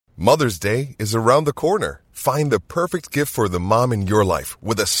Mother's Day is around the corner. Find the perfect gift for the mom in your life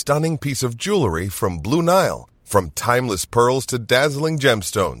with a stunning piece of jewelry from Blue Nile. From timeless pearls to dazzling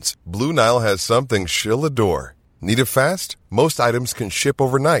gemstones, Blue Nile has something she'll adore. Need it fast? Most items can ship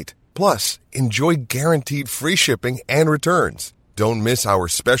overnight. Plus, enjoy guaranteed free shipping and returns. Don't miss our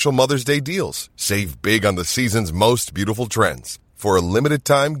special Mother's Day deals. Save big on the season's most beautiful trends. For a limited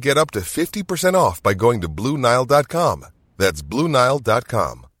time, get up to 50% off by going to BlueNile.com. That's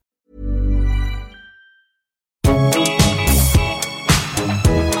BlueNile.com.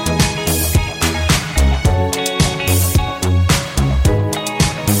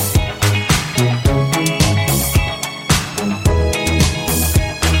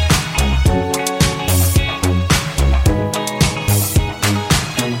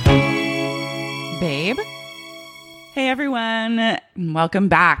 Hey everyone, welcome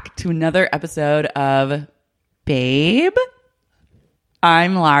back to another episode of Babe.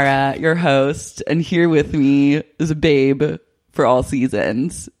 I'm Lara, your host, and here with me is a babe for all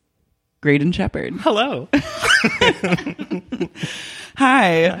seasons, Graydon Shepherd. Hello.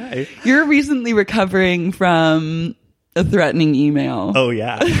 Hi. You're recently recovering from a threatening email. Oh,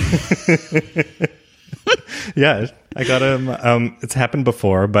 yeah. Yeah, I got him. It's happened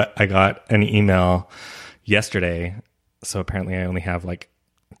before, but I got an email yesterday. So apparently I only have like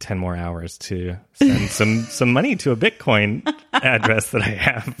 10 more hours to send some money to a Bitcoin address that I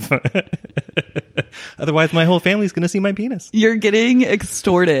have. Otherwise, my whole family's going to see my penis. You're getting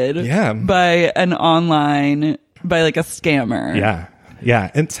extorted by like a scammer. Yeah. Yeah.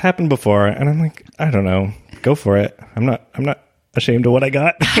 It's happened before. And I'm like, I don't know. Go for it. I'm not ashamed of what I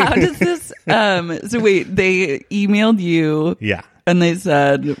got. How does this, so wait, they emailed you. Yeah. And they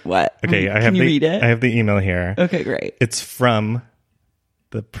said, what? Okay, Can you read it? I have the email here. Okay, great. It's from,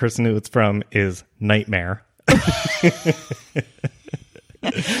 the person who it's from is Nightmare.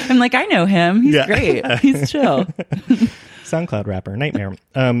 I'm like, I know him. He's great. He's chill. SoundCloud rapper, Nightmare.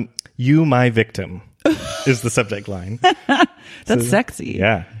 You, my victim, is the subject line. That's sexy.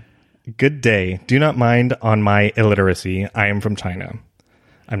 Yeah. Good day. Do not mind on my illiteracy. I am from China.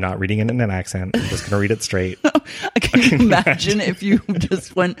 I'm not reading it in an accent. I'm just going to read it straight. I can imagine if you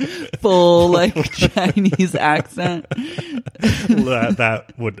just went full like Chinese accent. That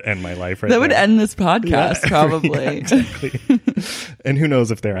would end my life right That there. would end this podcast, probably. Yeah, exactly. And who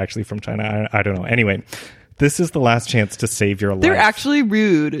knows if they're actually from China. I don't know. Anyway, this is the last chance to save your life. They're actually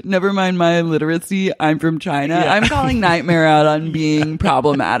rude. Never mind my illiteracy. I'm from China. Yeah. I'm calling Nightmare out on being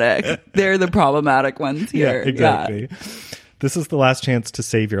problematic. They're the problematic ones here. Yeah, exactly. Yeah. This is the last chance to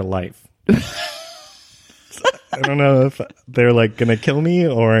save your life. I don't know if they're like going to kill me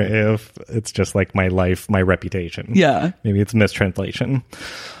or if it's just like my life, my reputation. Yeah. Maybe it's a mistranslation.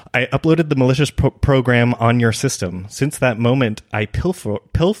 I uploaded the malicious program on your system. Since that moment, I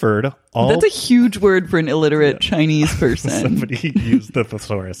pilfered all... That's a huge word for an illiterate Chinese person. Somebody used the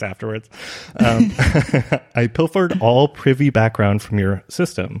thesaurus afterwards. I pilfered all privy background from your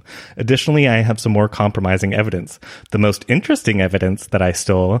system. Additionally, I have some more compromising evidence. The most interesting evidence that I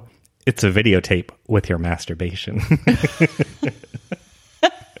stole, it's a videotape with your masturbation.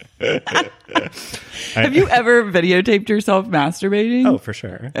 Have you ever videotaped yourself masturbating? Oh, for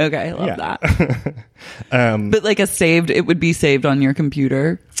sure. Okay, I love that. But like it would be saved on your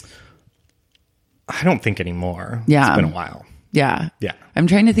computer? I don't think anymore. Yeah. It's been a while. Yeah. Yeah. I'm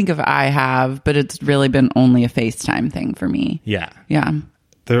trying to think if I have, but it's really been only a FaceTime thing for me. Yeah. Yeah.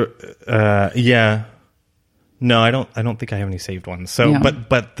 Yeah. No, I don't think I have any saved ones. So,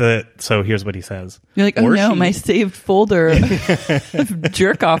 yeah. So here's what he says. You're like, oh no, my saved folder of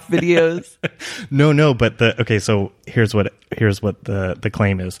jerk off videos. No, but so here's what the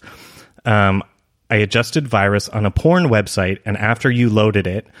claim is. I adjusted virus on a porn website, and after you loaded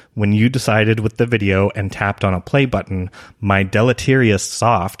it, when you decided with the video and tapped on a play button, my deleterious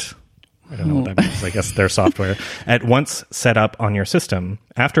soft, I don't know what that means, I guess their software, at once set up on your system.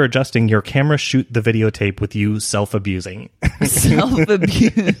 After adjusting, your camera shoot the videotape with you self-abusing.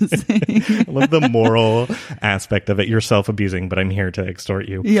 Self-abusing. I love the moral aspect of it. You're self-abusing, but I'm here to extort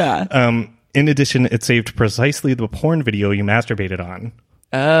you. Yeah. In addition, it saved precisely the porn video you masturbated on.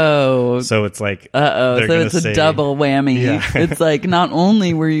 Oh. So it's like... So it's a double whammy. Yeah. It's like, not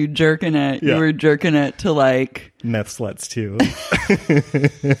only were you jerking it, you were jerking it to like... meth sluts too.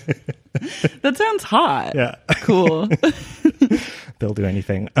 That sounds hot. Yeah. Cool. They'll do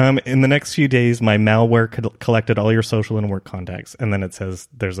anything. In the next few days, my malware collected all your social and work contacts. And then it says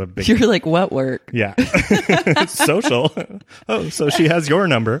there's a big... You're like, what work? Yeah. Social. Oh, so she has your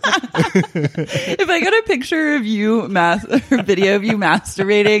number. If I got a picture of you, or video of you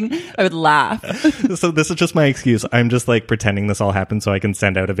masturbating, I would laugh. So this is just my excuse. I'm just like pretending this all happened so I can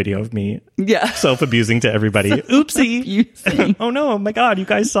send out a video of me self-abusing to everybody. Oopsie. Oh no, my God, you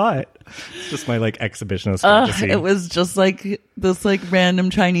guys saw it. Just my like exhibitionist fantasy. It was just like this like random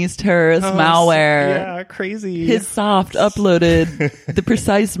Chinese terrorist malware. Yeah, crazy. His soft uploaded the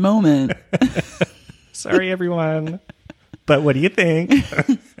precise moment. Sorry, everyone. But what do you think?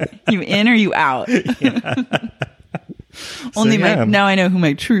 You in or you out? Now I know who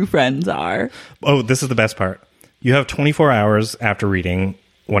my true friends are. Oh, this is the best part. You have 24 hours after reading.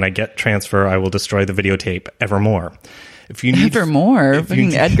 When I get transfer, I will destroy the videotape evermore. If you need evermore,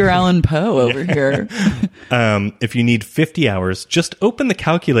 fucking Edgar Allan Poe over here. If you need 50 hours, just open the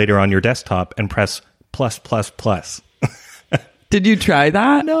calculator on your desktop and press plus plus plus. Did you try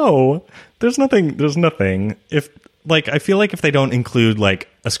that? No, there's nothing. If like, I feel like if they don't include like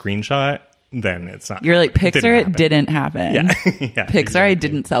a screenshot, then it's not. You're like, Pixar, it didn't happen. Yeah. Pixar, exactly. I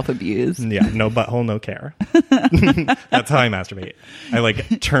didn't self-abuse. Yeah, no butthole, no care. That's how I masturbate. I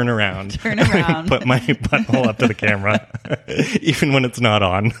like turn around. Put my butthole up to the camera, even when it's not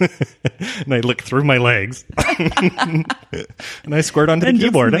on. And I look through my legs. And I squirt onto the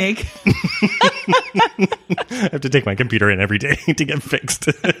keyboard. I have to take my computer in every day to get fixed.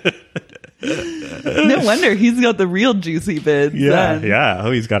 No wonder he's got the real juicy bits. Yeah.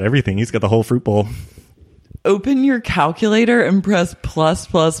 Oh, he's got everything. He's got the whole fruit bowl. Open your calculator and press plus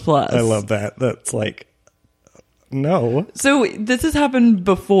plus plus. I love that. That's like, no. So this has happened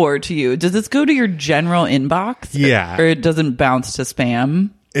before to you. Does this go to your general inbox? Yeah. Or it doesn't bounce to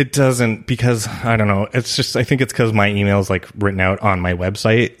spam? It doesn't, because I don't know. It's just, I think it's because my email is like written out on my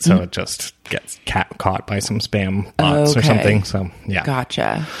website. So it just gets caught by some spam bots or something. So yeah.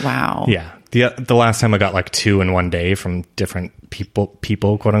 Gotcha. Wow. Yeah. The last time I got like 2 in one day from different people,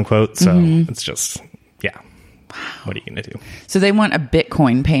 quote unquote. So it's just, yeah. Wow. What are you going to do? So they want a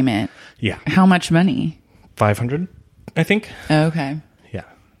Bitcoin payment. Yeah. How much money? 500, I think. Okay. Yeah.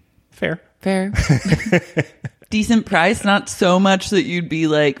 Fair. Decent price. Not so much that you'd be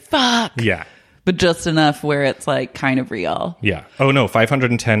like, fuck. Yeah. But just enough where it's like kind of real. Yeah. Oh no,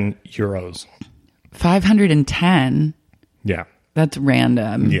 510 euros. 510? Yeah. That's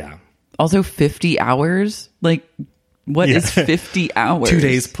random. Yeah. Also 50 hours? Like, what is 50 hours? 2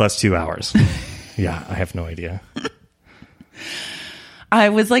 days plus 2 hours. Yeah, I have no idea. I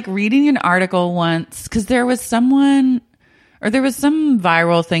was like reading an article once because there was some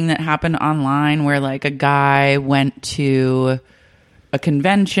viral thing that happened online where like a guy went to a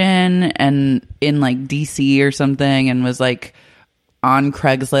convention and in like DC or something and was like on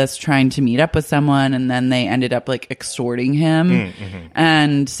Craigslist trying to meet up with someone, and then they ended up like extorting him.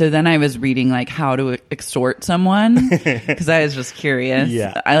 And so then I was reading like how to extort someone because I was just curious.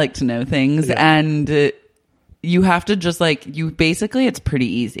 Yeah. I like to know things. And you have to just like, it's pretty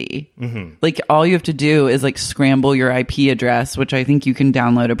easy. Like all you have to do is like scramble your IP address, which I think you can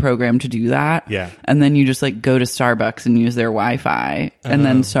download a program to do that. Yeah. And then you just like go to Starbucks and use their Wi-Fi and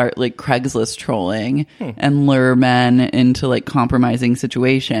then start like Craigslist trolling and lure men into like compromising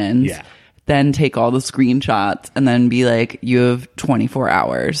situations. Yeah. Then take all the screenshots and then be like, you have 24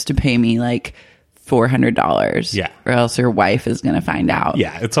 hours to pay me like $400. Yeah. Or else your wife is going to find out.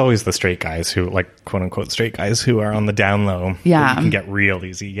 Yeah. It's always the straight guys who, like, quote unquote, straight guys who are on the down low. Yeah. You can get real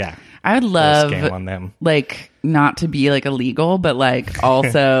easy. Yeah. I would love, scam on them. like, not to be, like, illegal, but, like,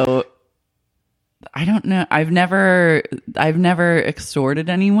 also, I don't know. I've never extorted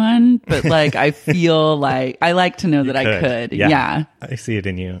anyone, but, like, I feel like, I like to know that I could. Yeah. I see it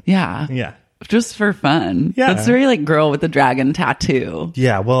in you. Yeah. Yeah. Just for fun. Yeah. That's very, like, girl with the dragon tattoo.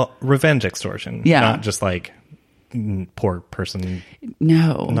 Yeah. Well, revenge extortion. Yeah. Not just, like, poor person.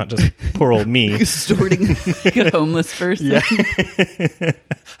 No. Not just poor old me. Extorting like a homeless person. Yeah.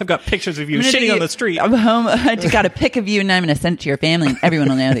 I've got pictures of you shitting on the street. I'm home. I just got a pic of you and I'm going to send it to your family and everyone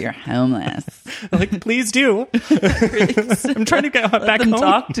will know that you're homeless. Like, please do. I'm trying to get back them home.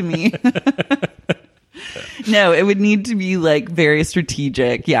 Talk to me. No, it would need to be like very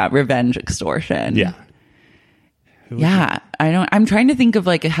strategic. Yeah. Revenge extortion. Yeah. Yeah. I'm trying to think of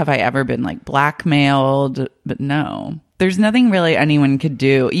like, have I ever been like blackmailed? But no, there's nothing really anyone could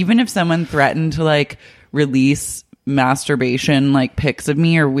do. Even if someone threatened to like release masturbation, like pics of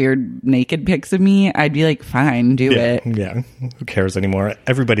me or weird naked pics of me, I'd be like, fine, do it. Yeah. Who cares anymore?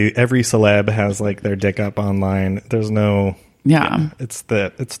 Every celeb has like their dick up online. There's no Yeah. It's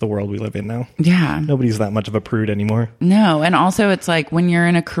the world we live in now. Yeah. Nobody's that much of a prude anymore. No. And also it's like when you're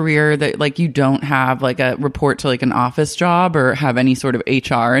in a career that like you don't have like a report to like an office job or have any sort of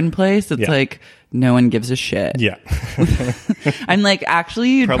HR in place, it's like no one gives a shit. Yeah. I'm like, actually,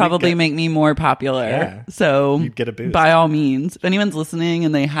 you'd probably get- make me more popular. Yeah. So You'd get a boost. by all means, if anyone's listening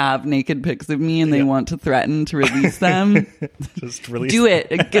and they have naked pics of me and they want to threaten to release them, Just release do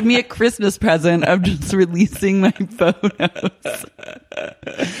it. Give me a Christmas present of just releasing my photos.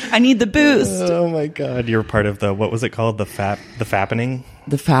 I need the boost. Oh my god, you're part of the, what was it called? The fappening?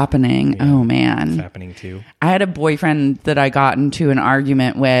 The fappening. Oh man. Fappening too. I had a boyfriend that I got into an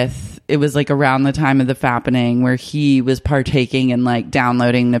argument with. It was like around the time of the fappening where he was partaking in like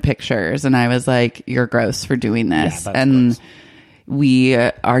downloading the pictures. And I was like, you're gross for doing this. Yeah, that's and gross. we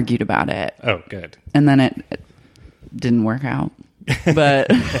argued about it. Oh, good. And then it didn't work out. But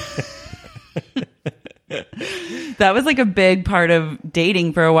that was like a big part of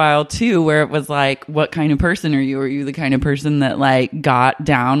dating for a while too, where it was like, what kind of person are you? Are you the kind of person that like got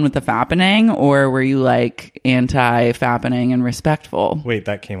down with the fappening, or were you like anti-fappening and respectful? Wait,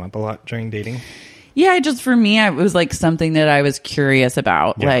 that came up a lot during dating? Yeah, just for me, it was like something that I was curious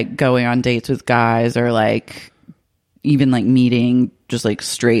about, like going on dates with guys or like even like meeting just like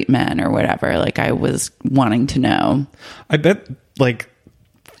straight men or whatever. Like I was wanting to know. I bet like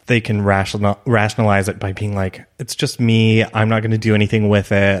they can rationalize it by being like, it's just me. I'm not going to do anything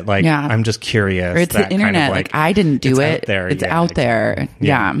with it. Like, I'm just curious. Or it's the internet. Kind of like I didn't do it. Out there. It's out there.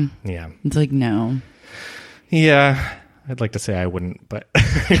 Yeah. It's like, no. Yeah. I'd like to say I wouldn't, but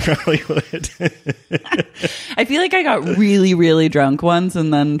I probably would. I feel like I got really, really drunk once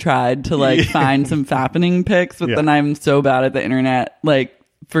and then tried to like find some fappening pics, but then I'm so bad at the internet, like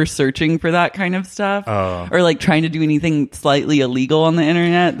for searching for that kind of stuff or like trying to do anything slightly illegal on the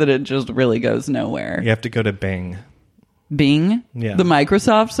internet that it just really goes nowhere. You have to go to Bing. Bing? Yeah. The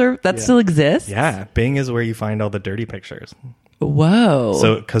Microsoft server? That still exists? Yeah. Bing is where you find all the dirty pictures. Whoa.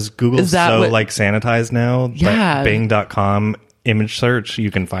 So, because Google's so like sanitized now, yeah. But Bing.com image search,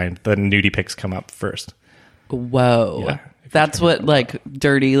 you can find the nudie pics come up first. Whoa. Yeah, that's what like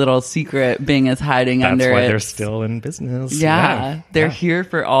dirty little secret Bing is hiding under. That's why they're still in business. Yeah. They're here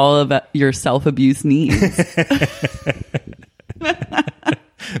for all of your self-abuse needs.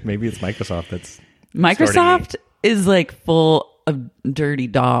 Maybe it's Microsoft that's Microsoft is like full of dirty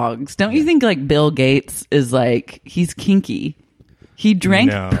dogs. Don't you think like Bill Gates is like, he's kinky? He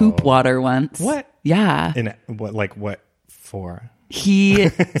drank poop water once. What? Yeah. In what for? He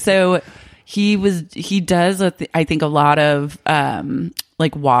does I think a lot of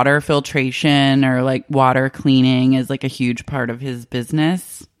like water filtration or like water cleaning is like a huge part of his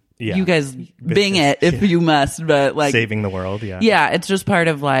business. Yeah. You guys Bing it if you must, but like saving the world. Yeah. Yeah. It's just part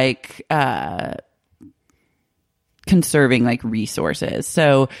of like, conserving like resources.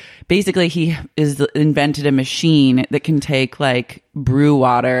 So basically he invented a machine that can take like brew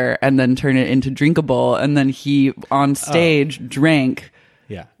water and then turn it into drinkable, and then he on stage drank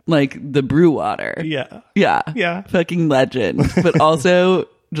like the brew water. Yeah Fucking legend. But also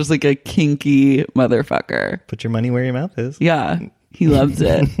just like a kinky motherfucker. Put your money where your mouth is. Yeah, he loves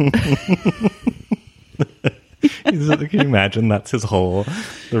it. Can you imagine that's the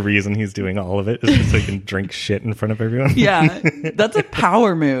reason he's doing all of it is just so he can drink shit in front of everyone? Yeah, that's a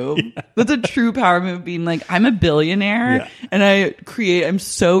power move. Yeah. That's a true power move, being like, I'm a billionaire and I'm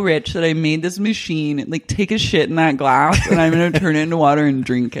so rich that I made this machine, like take a shit in that glass and I'm going to turn it into water and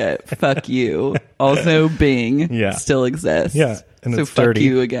drink it. Fuck you. Also, Bing still exists. Yeah. And so it's fuck dirty.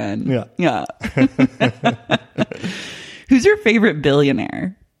 you again. Yeah. Who's your favorite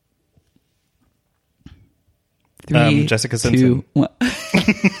billionaire? 3, Jessica Simpson. 2, 1.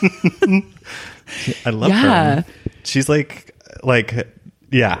 I love her. She's like, I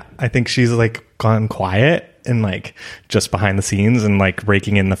think she's like gone quiet and like just behind the scenes and like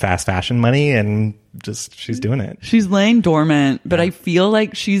raking in the fast fashion money, and just she's doing it. She's laying dormant, but I feel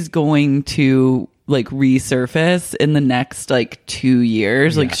like she's going to like resurface in the next like 2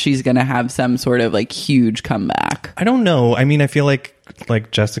 years. Like she's going to have some sort of like huge comeback. I don't know. I mean, I feel like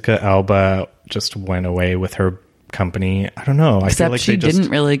Jessica Alba just went away with her company. I don't know. Except I feel like she didn't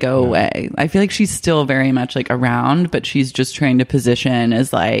really go away. I feel like she's still very much like around, but she's just trying to position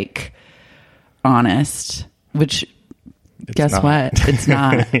as like honest, which guess what? It's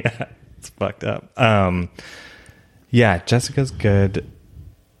not. It's fucked up. Jessica's good.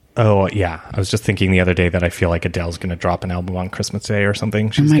 Oh yeah, I was just thinking the other day that I feel like Adele's going to drop an album on Christmas Day or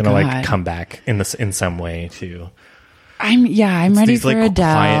something. She's going to like come back in some way too. I'm ready these, for like,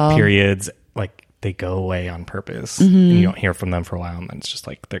 Adele. Quiet periods, like they go away on purpose and you don't hear from them for a while, and then it's just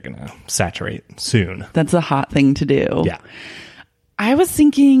like they're gonna saturate soon. That's a hot thing to do. Yeah. I was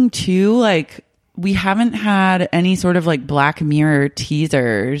thinking too, like, we haven't had any sort of like Black Mirror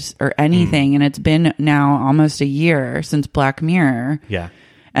teasers or anything, and it's been now almost a year since Black Mirror. Yeah.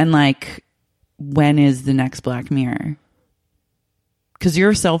 And like, when is the next Black Mirror? Because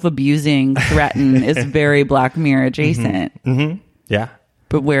your self-abusing threaten is very Black Mirror adjacent. Yeah.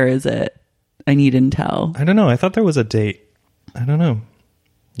 But where is it? I need intel. I don't know. I thought there was a date. I don't know.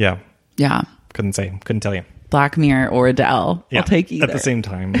 Yeah. Yeah. Couldn't tell you. Black Mirror or Adele. Yeah. I'll take either. At the same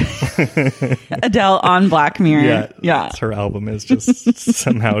time. Adele on Black Mirror. Yeah. Her album is just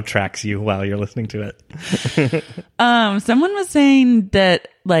somehow tracks you while you're listening to it. Someone was saying that,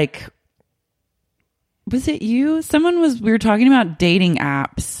 like, was it you? We were talking about dating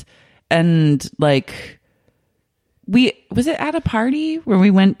apps, and like, was it at a party where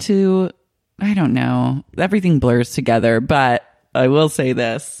we went to, I don't know, everything blurs together, but I will say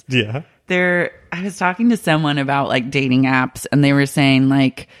this. Yeah. I was talking to someone about like dating apps, and they were saying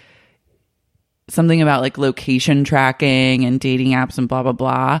like something about like location tracking and dating apps and blah, blah,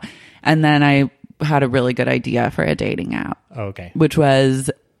 blah. And then I had a really good idea for a dating app. Oh, okay. Which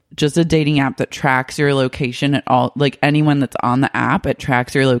was just a dating app that tracks your location at all, like anyone that's on the app, it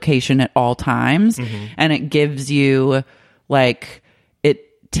tracks your location at all times. And it gives you like,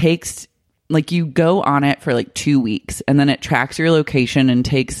 it takes, like, you go on it for like 2 weeks, and then it tracks your location and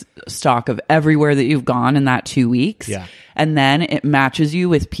takes stock of everywhere that you've gone in that 2 weeks. Yeah. And then it matches you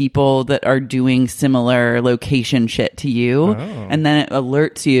with people that are doing similar location shit to you. Oh. And then it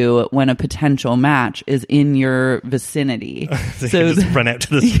alerts you when a potential match is in your vicinity. So you just run out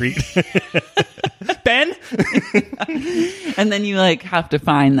to the street. Ben? And then you like have to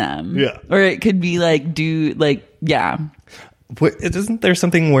find them. Yeah. Or it could be like, yeah. Isn't there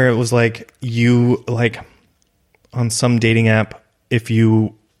something where it was like you, like, on some dating app, if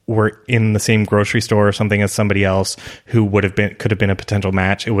you were in the same grocery store or something as somebody else who could have been a potential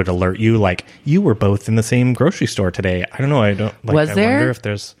match, it would alert you like you were both in the same grocery store today. I don't know. I wonder if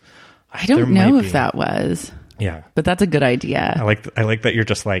there's. I don't know if that was. Yeah, but that's a good idea. I like that you're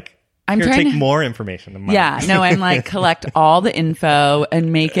just like, I'm here, trying take to, more information than mine. Yeah, no, I'm like, collect all the info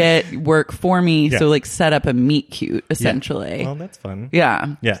and make it work for me. Yeah. So like set up a meet cute essentially. Yeah. Well, that's fun.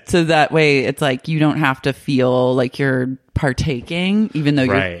 Yeah. Yeah. So that way it's like you don't have to feel like you're partaking, even though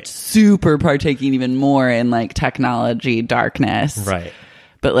you're super partaking even more in like technology darkness. Right.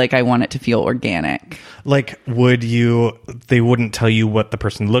 But like, I want it to feel organic. Like, they wouldn't tell you what the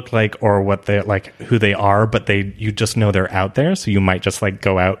person looked like or what they like, who they are, but you just know they're out there. So you might just like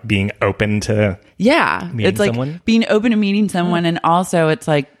go out being open to it's like someone. Being open to meeting someone. And also it's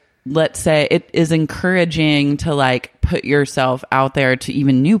like, let's say it is encouraging to like put yourself out there to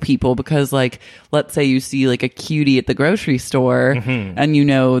even new people, because like, let's say you see like a cutie at the grocery store and you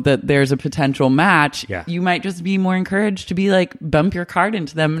know that there's a potential match. Yeah. You might just be more encouraged to be like, bump your card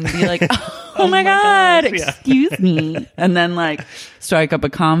into them and be like, oh my God, excuse me. And then like strike up a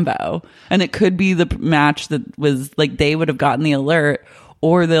combo. And it could be the match that was like, they would have gotten the alert,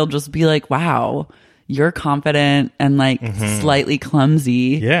 or they'll just be like, wow, you're confident and like slightly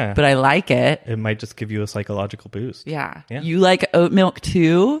clumsy. Yeah. But I like it. It might just give you a psychological boost. Yeah. You like oat milk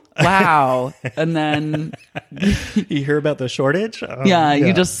too? Wow. And then you hear about the shortage?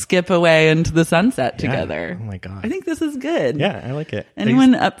 You just skip away into the sunset together. Oh my God. I think this is good. Yeah, I like it.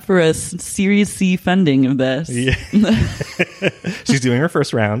 Anyone up for a Series C funding of this? Yeah. She's doing her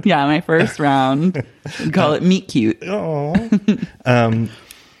first round. Yeah, my first round. We call it Meet Cute. Oh.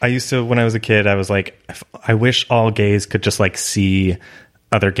 I used to, when I was a kid, I was like, I wish all gays could just like see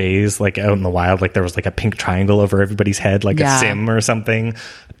other gays like out in the wild. Like there was like a pink triangle over everybody's head, like a sim or something.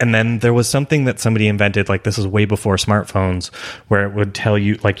 And then there was something that somebody invented, like this is way before smartphones, where it would tell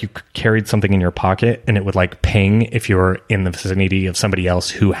you, like you carried something in your pocket and it would like ping if you were in the vicinity of somebody else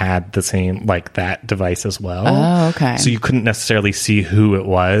who had the same, like that device as well. Oh, okay. So you couldn't necessarily see who it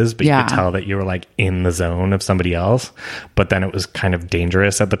was, but you could tell that you were like in the zone of somebody else. But then it was kind of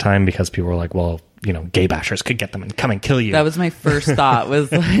dangerous at the time because people were like, well, you know, gay bashers could get them and come and kill you. That was my first thought,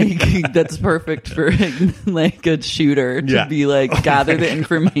 was like, that's perfect for like a shooter to be like, gather the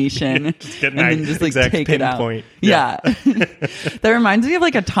information and then just like take it out. Yeah. That reminds me of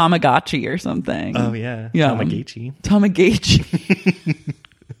like a Tamagotchi or something. Oh yeah. Tamagotchi.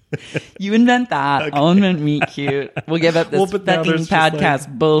 You invent that. Okay. I'll invent Meet Cute. We'll give up this fucking podcast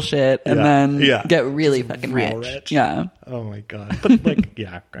like, bullshit and then get really fucking rich. Yeah. Oh my God. But like,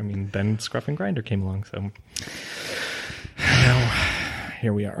 I mean, then Scruff and Grindr came along, so now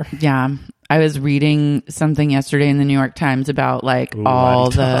here we are. Yeah. I was reading something yesterday in the New York Times about like all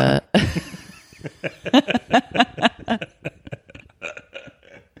the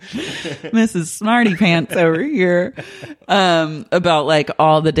Mrs. Smarty Pants over here, about like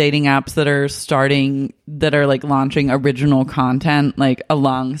all the dating apps that are like launching original content like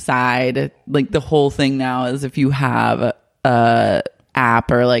alongside, like the whole thing now is if you have a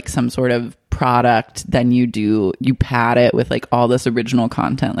app or like some sort of product, then you pad it with like all this original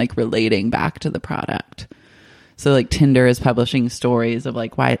content like relating back to the product. So like Tinder is publishing stories of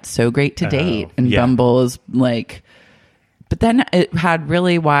like why it's so great to date, and yeah. Bumble is like, but then it had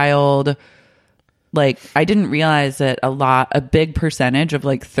really wild, like I didn't realize that a big percentage of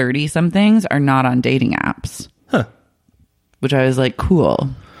like 30 somethings are not on dating apps. Huh. Which I was like, cool.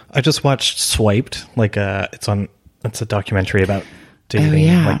 I just watched Swiped, like it's a documentary about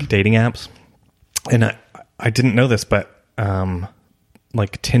dating, like dating apps. And I didn't know this, but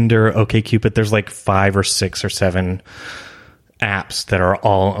like Tinder, OkCupid, there's like 5 or 6 or 7 apps that are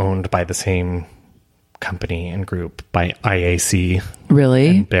all owned by the same company and group, by IAC. Really?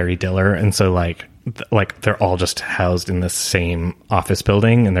 And Barry Diller. And so like they're all just housed in the same office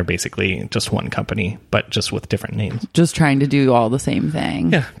building, and they're basically just one company, but just with different names. Just trying to do all the same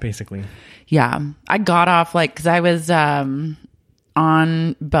thing. Yeah, basically. Yeah. I got off like, because I was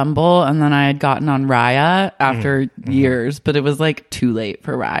on Bumble, and then I had gotten on Raya after years, but it was like too late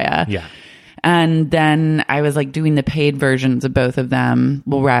for Raya. Yeah. And then I was like doing the paid versions of both of them.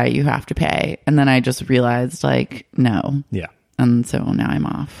 Well, Raya, you have to pay. And then I just realized like, no. Yeah. And so now I'm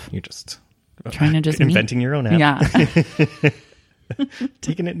off. You're just trying to just inventing your own app. Yeah.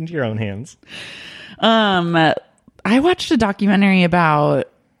 Taking it into your own hands. I watched a documentary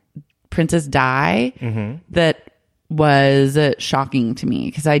about Princess Di that was shocking to me,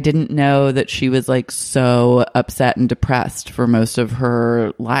 because I didn't know that she was like so upset and depressed for most of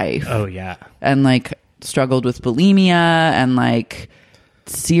her life. Oh yeah. And like struggled with bulimia and like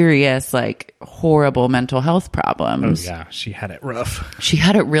serious, like horrible mental health problems. Oh yeah, she had it rough. She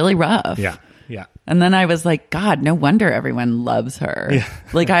had it really rough. Yeah. Yeah. And then I was like, God, no wonder everyone loves her. Yeah.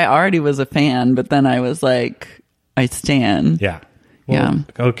 Like I already was a fan, but then I was like, I stan. Yeah. Well, Yeah.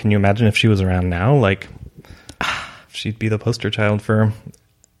 Oh, can you imagine if she was around now? Like, she'd be the poster child for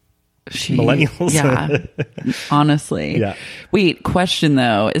millennials. Yeah. Honestly. Yeah. Wait, question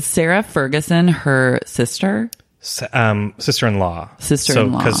though. Is Sarah Ferguson her sister? Sister-in-law.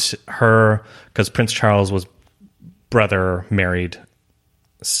 Sister-in-law. So, because Prince Charles was brother married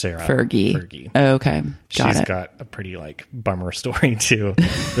Sarah Fergie. Oh, okay. She's got a pretty like bummer story too.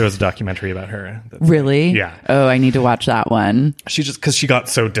 There was a documentary about her. Really? Yeah. Oh, I need to watch that one. She just, because she got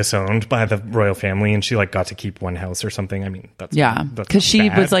so disowned by the royal family, and she like got to keep one house or something. I mean, that's because she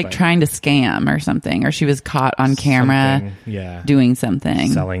was like trying to scam or something, or she was caught on camera doing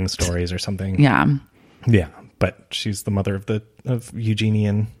something, selling stories or something. Yeah. But she's the mother of Eugenie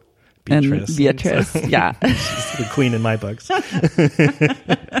and Beatrice. And Beatrice, yeah. She's the queen in my books.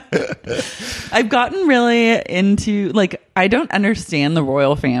 I've gotten really into, like, I don't understand the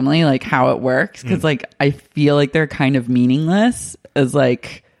royal family, like how it works, because like I feel like they're kind of meaningless as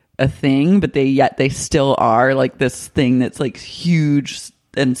like a thing, but they still are like this thing that's like huge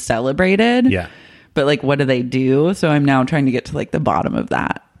and celebrated. Yeah. But like, what do they do? So I'm now trying to get to like the bottom of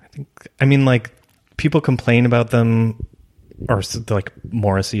that. I mean, like, people complain about them, or like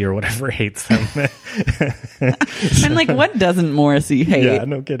Morrissey or whatever hates them. I'm like, what doesn't Morrissey hate? Yeah,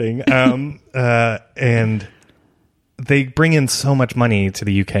 no kidding. And they bring in so much money to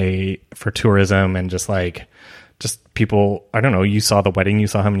the UK for tourism, and just people, I don't know, you saw the wedding, you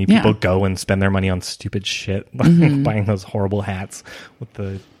saw how many people go and spend their money on stupid shit, like buying those horrible hats with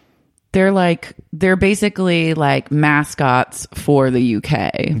the... They're basically like mascots for the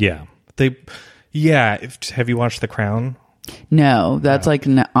UK. Yeah. Have you watched The Crown? No, that's like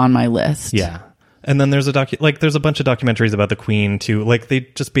on my list. Yeah. And then there's there's a bunch of documentaries about the Queen too. Like, they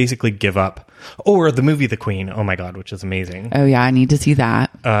just basically give up. Or the movie The Queen, oh my God, which is amazing. Oh yeah, I need to see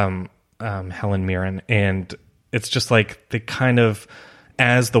that. Helen Mirren. And it's just like they kind of,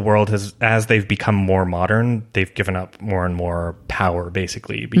 as they've become more modern, they've given up more and more power,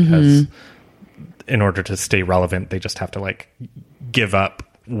 basically, because in order to stay relevant, they just have to like give up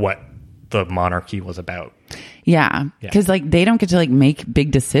what the monarchy was about. Yeah, because like they don't get to like make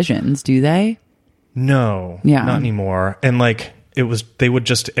big decisions, do they? No, not anymore. And like they would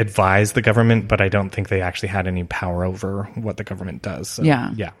just advise the government, but I don't think they actually had any power over what the government does. So,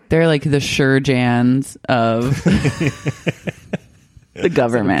 yeah, they're like the Sherjans of the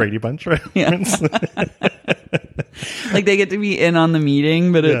government. Brady Bunch, right? Yeah. Like they get to be in on the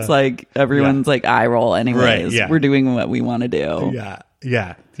meeting, but it's like everyone's like eye roll anyways. Right, yeah. We're doing what we want to do.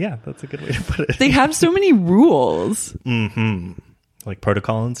 Yeah, that's a good way to put it. They have so many rules. like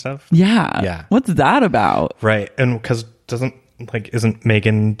protocol and stuff. Yeah. Yeah. What's that about? Right. And because isn't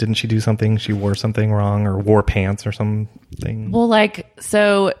Meghan, didn't she do something? She wore something wrong or wore pants or something? Well, like,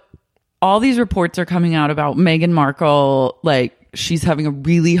 so all these reports are coming out about Meghan Markle, like, she's having a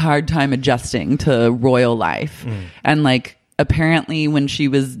really hard time adjusting to royal life. And like, apparently when she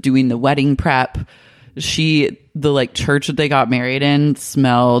was doing the wedding prep, the like church that they got married in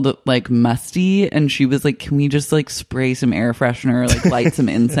smelled like musty, and she was like, can we just like spray some air freshener, like light some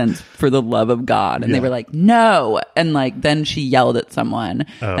incense for the love of God? And they were like, no. And like then she yelled at someone,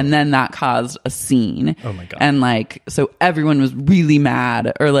 and then that caused a scene. Oh my God. And like, so everyone was really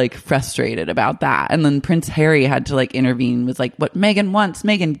mad or like frustrated about that. And then Prince Harry had to like intervene, was like, what Meghan wants,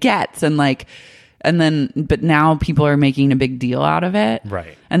 Meghan gets. And like, but now people are making a big deal out of it.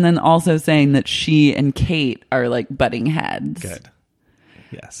 Right. And then also saying that she and Kate are like butting heads. Good.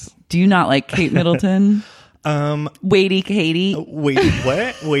 Yes. Do you not like Kate Middleton? Weighty Katie. Wait,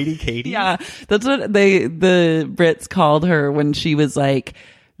 what? Weighty Katie? Yeah. That's what the Brits called her when she was like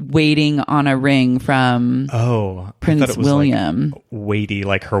waiting on a ring from Prince William. Like weighty,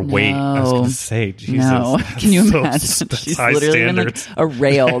 like her weight. I was going to say, Jesus. No. Can you imagine? That's She's high literally standards. been like a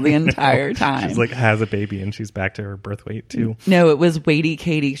rail the entire time. She's like has a baby and she's back to her birth weight too. No, it was Weighty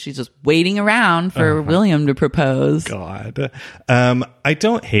Katie. She's just waiting around for William to propose. God. I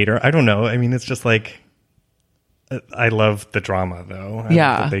don't hate her. I don't know. I mean, it's just like, I love the drama though.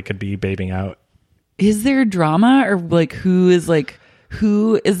 Yeah. That they could be babying out. Is there drama, or like who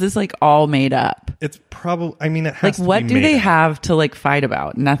is this like all made up? It's probably, I mean, it has Like, what do they have to like fight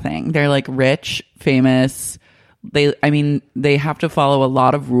about? Nothing. They're like rich, famous. They have to follow a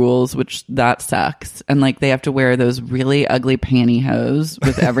lot of rules, which that sucks. And like, they have to wear those really ugly pantyhose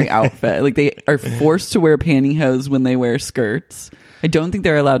with every outfit. Like, they are forced to wear pantyhose when they wear skirts. I don't think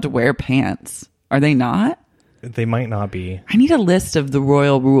they're allowed to wear pants. Are they not? They might not be. I need a list of the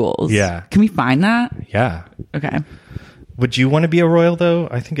royal rules. Yeah. Can we find that? Yeah. Okay. Would you want to be a royal though?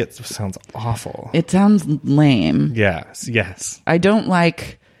 I think it sounds awful. It sounds lame. Yes.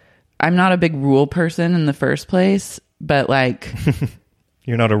 I'm not a big rule person in the first place, but like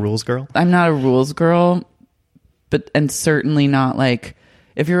You're not a rules girl? I'm not a rules girl, and certainly not like,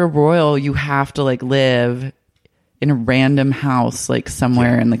 if you're a royal, you have to like live in a random house like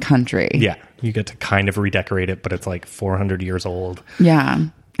somewhere in the country. Yeah. You get to kind of redecorate it, but it's like 400 years old. Yeah.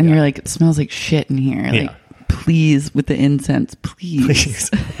 And you're like, it smells like shit in here. Like, please, with the incense,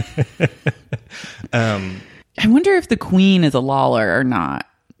 please. I I wonder if the queen is a loller or not.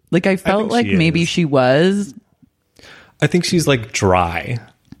 Like, I felt like maybe she was. I think she's like dry.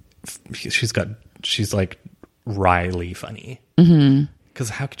 She's like wryly funny. Because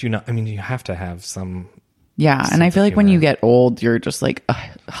how could you not? I mean, you have to have some. Yeah. And I feel like when you get old, you're just like a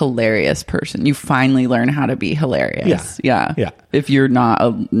hilarious person. You finally learn how to be hilarious. Yeah. If you're not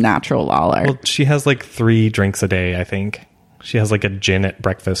a natural loller. Well, she has like 3 drinks a day, I think. She has like a gin at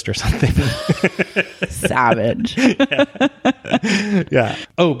breakfast or something. Savage. Yeah.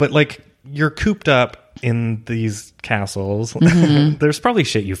 Oh, but like, you're cooped up in these castles. There's probably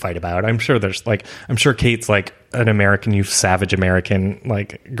shit you fight about. I'm sure Kate's like an American, you savage American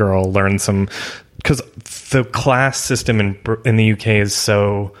like girl, learn some, because the class system in the UK is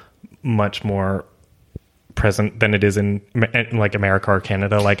so much more present than it is in like America or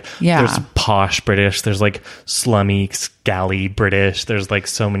Canada. Like, there's posh British, there's like slummy, scally British. There's like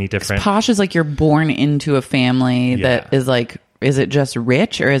so many different. Posh is like you're born into a family that is like, is it just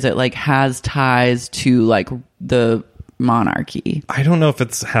rich, or is it like has ties to like the monarchy? I don't know if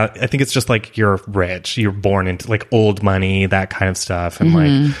I think it's just like you're rich, you're born into like old money, that kind of stuff,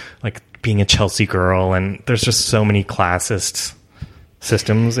 and like being a Chelsea girl, and there's just so many classist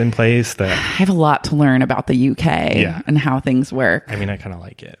systems in place that I have a lot to learn about the UK and how things work. I mean, I kind of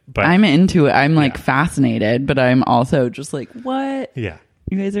like it, but I'm into it. I'm like fascinated, but I'm also just like, what? Yeah.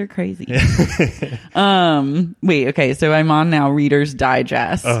 You guys are crazy. Wait, okay, so I'm on now Reader's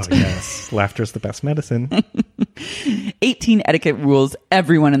Digest. Oh, yes. Laughter's the best medicine. 18 etiquette rules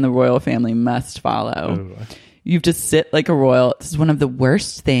everyone in the royal family must follow. Ooh. You have to sit like a royal. This is one of the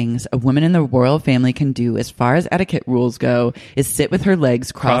worst things a woman in the royal family can do as far as etiquette rules go, is sit with her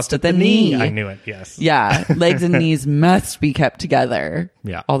legs crossed at the knee. I knew it, yes. Yeah, legs and knees must be kept together.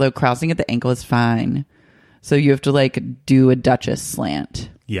 Yeah. Although crossing at the ankle is fine. So you have to like do a Duchess slant.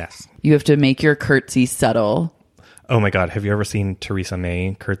 Yes. You have to make your curtsy subtle. Oh my God. Have you ever seen Theresa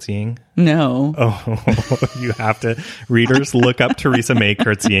May curtsying? No. Oh, you have to. Readers, look up Theresa May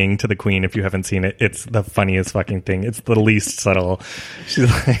curtsying to the Queen if you haven't seen it. It's the funniest fucking thing. It's the least subtle. She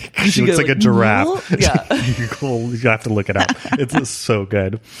looks like a giraffe. Yeah. You have to look it up. It's so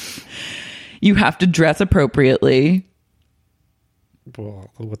good. You have to dress appropriately. Well,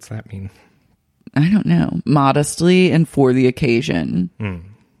 what's that mean? I don't know. Modestly and for the occasion.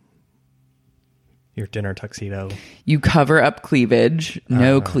 Your dinner tuxedo. You cover up cleavage.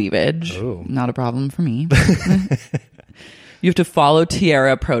 No cleavage. Oh. Not a problem for me. You have to follow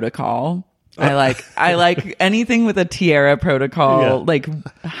tiara protocol. I like anything with a tiara protocol, like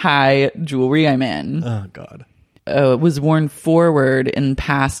high jewelry I'm in. Oh, God. It was worn forward in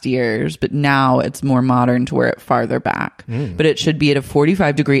past years, but now it's more modern to wear it farther back. But it should be at a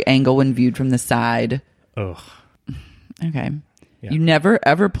 45-degree angle when viewed from the side. Ugh. Okay. Yeah. You never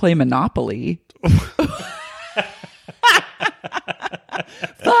ever play Monopoly.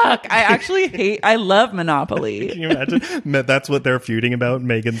 Fuck. I love Monopoly. Can you imagine? That's what they're feuding about.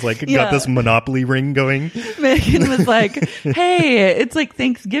 Megan's like, got this Monopoly ring going. Megan was like, hey, it's like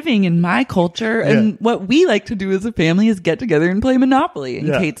Thanksgiving in my culture. And what we like to do as a family is get together and play Monopoly.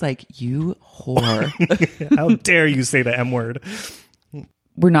 And Kate's like, you whore. How dare you say the M word?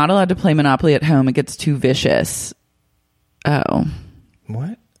 We're not allowed to play Monopoly at home. It gets too vicious. Oh.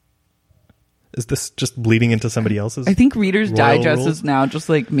 What? Is this just bleeding into somebody else's? I think Reader's Royal Digest rules? is now just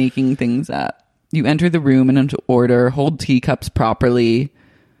like making things up. You enter the room in into order, hold teacups properly,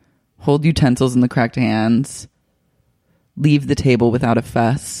 hold utensils in the correct hands, leave the table without a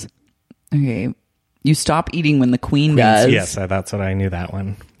fuss. Okay. You stop eating when the queen does. Yes, that's what I knew that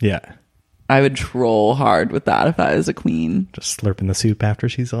one. Yeah. I would troll hard with that if I was a queen. Just slurping the soup after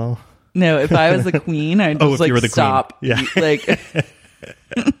she's all... No, if I was a queen, I'd just if you were the stop. queen. Yeah. Like...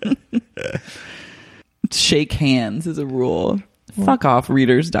 Shake hands is a rule. Fuck off,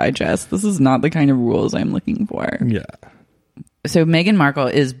 Reader's Digest. This is not the kind of rules I'm looking for. Yeah. So Meghan Markle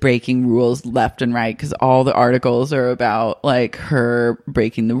is breaking rules left and right because all the articles are about like her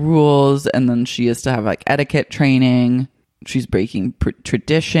breaking the rules, and then she has to have like etiquette training. She's breaking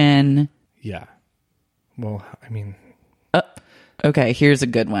tradition. Yeah. Well, I mean... Okay, here's a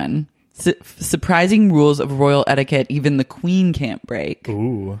good one. Surprising rules of royal etiquette even the Queen can't break.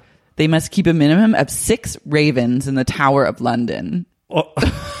 Ooh. They must keep a minimum of 6 ravens in the Tower of London. Oh.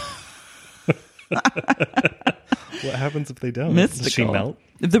 What happens if they don't? Mystical. Does she melt?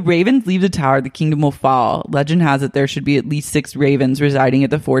 If the ravens leave the tower, the kingdom will fall. Legend has it there should be at least 6 ravens residing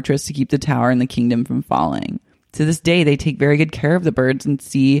at the fortress to keep the tower and the kingdom from falling. To this day, they take very good care of the birds and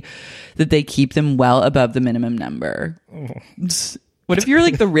see that they keep them well above the minimum number. Oh. What if you're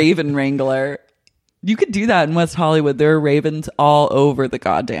like the raven wrangler? You could do that in West Hollywood. There are ravens all over the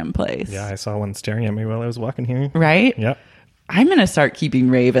goddamn place. Yeah, I saw one staring at me while I was walking here. Right? Yep. I'm going to start keeping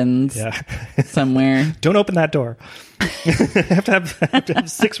ravens somewhere. Don't open that door. I have to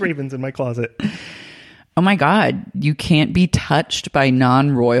have 6 ravens in my closet. Oh my God. You can't be touched by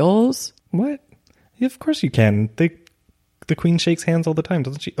non-royals? What? Yeah, of course you can. The queen shakes hands all the time,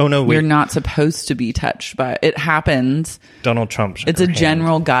 doesn't she? Oh, no, wait. We're not supposed to be touched by it. It happens. Donald Trump shook It's her a hand.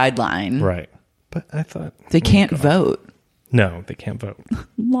 general guideline. Right. But I thought... They can't vote. No, they can't vote.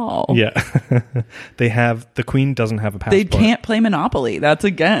 Lol. Yeah. The queen doesn't have a passport. They can't play Monopoly. That's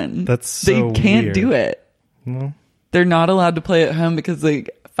again. That's so They can't weird. do it. No. They're not allowed to play at home because they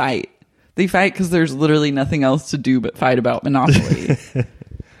fight. They fight because there's literally nothing else to do but fight about Monopoly.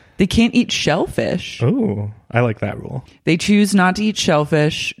 They can't eat shellfish. Oh, I like that rule. They choose not to eat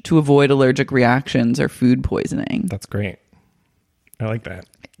shellfish to avoid allergic reactions or food poisoning. That's great. I like that.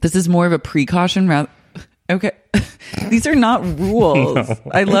 This is more of a precaution rather... Okay. These are not rules. No.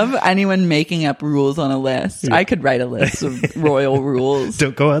 I love anyone making up rules on a list. Yeah. I could write a list of royal rules.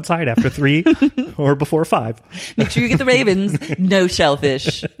 Don't go outside after 3 or before 5. Make sure you get the ravens. No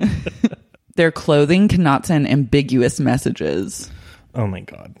shellfish. Their clothing cannot send ambiguous messages. Oh my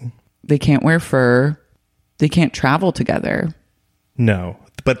God. They can't wear fur. They can't travel together. No.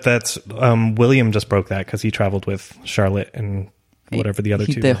 But that's... William just broke that because he traveled with Charlotte and... whatever the other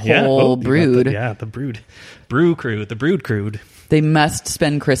two. The whole brood. The brood. Brew crew. The brood crew. They must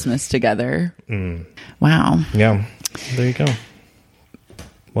spend Christmas together. Wow. Yeah. There you go.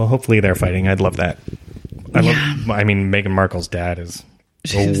 Well, hopefully they're fighting. I'd love that. I mean, Meghan Markle's dad is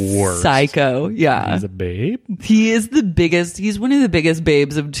the worst. Psycho. Yeah. He's a babe. He is the biggest. He's one of the biggest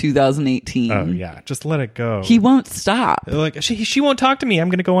babes of 2018. Oh, yeah. Just let it go. He won't stop. Like, she won't talk to me. I'm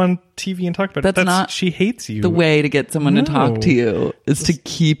going to go on TV and talk about it. That's not she hates you. The way to get someone to talk to you is to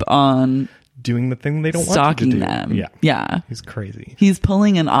keep on doing the thing they don't want stalking you to do. them. Yeah. Yeah. He's crazy. He's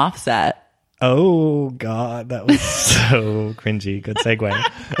pulling an Offset. Oh, God. That was so cringy. Good segue.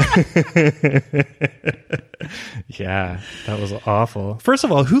 Yeah. That was awful. First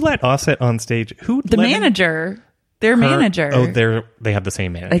of all, who let Offset on stage? The manager. Their manager. Oh, they have the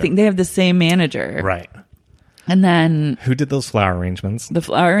same manager. I think they have the same manager. Right. And then Who did those flower arrangements? the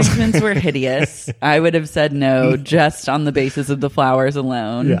flower arrangements were hideous. I would have said no just on the basis of the flowers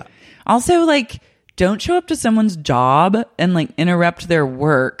alone. Yeah. Also, like, don't show up to someone's job and like interrupt their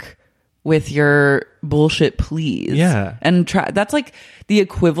work with your bullshit please. Yeah. And that's like the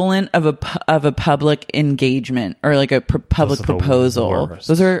equivalent of a public engagement or like a public Those are the proposal. worst.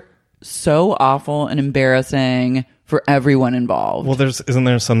 Those are so awful and embarrassing for everyone involved. Well, isn't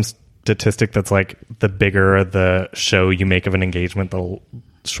there some statistic that's like the bigger the show you make of an engagement, the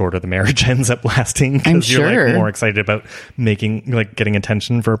shorter the marriage ends up lasting, I'm because you're sure. like more excited about getting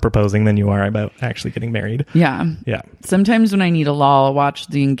attention for proposing than you are about actually getting married. Yeah. Yeah. Sometimes when I need a lull, I'll watch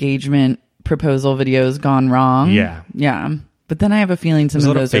the engagement proposal videos gone wrong. Yeah. Yeah. But then I have a feeling some There's a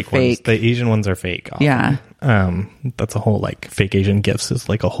of lot of those are fake ones. fake. The Asian ones are fake. Often. Yeah. That's a whole like fake Asian gifts is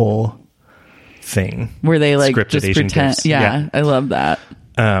like a whole thing. Where they like Scripted just Asian pretend. gifts. Yeah, I love that.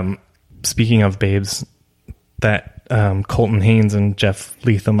 Speaking of babes, that Colton Haynes and Jeff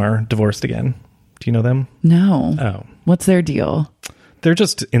Leatham are divorced again. Do you know them? No. Oh. What's their deal? They're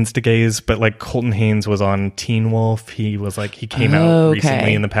just Insta-gays, but like Colton Haynes was on Teen Wolf. He came out Okay.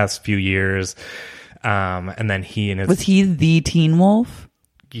 recently in the past few years. And then he and his... Was he the Teen Wolf?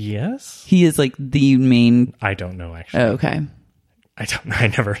 Yes? He is like the main. I don't know, actually. Oh, okay. I don't know. I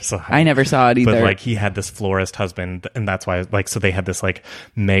never saw it. I never saw it either. But like he had this florist husband, and that's why like so they had this like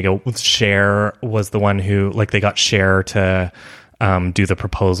mega. Cher was the one who like they got Cher to do the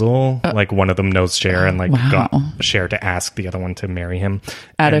proposal. Like one of them knows Cher and like got Cher to ask the other one to marry him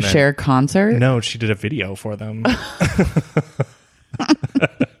At And a then- Cher concert? No, she did a video for them.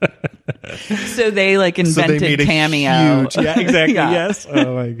 So they like invented Cameo. Huge, yeah, exactly. Yeah. Yes.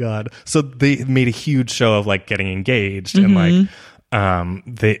 Oh my god. So they made a huge show of like getting engaged and like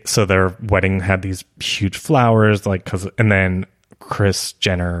their wedding had these huge flowers and then Kris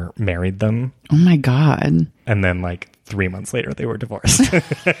Jenner married them Oh my God. and then like 3 months later they were divorced.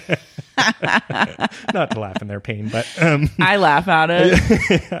 Not to laugh in their pain, but I laugh at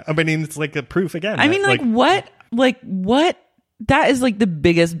it. I mean it's like a proof again. I mean, like what? That is like the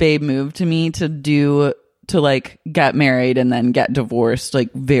biggest babe move to me to do, to like get married and then get divorced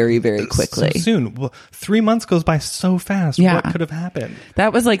like very, very quickly. So soon. Well, 3 months goes by so fast. Yeah. What could have happened?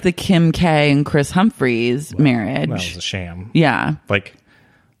 That was like the Kim K and Chris Humphries marriage. That was a sham. Yeah. Like,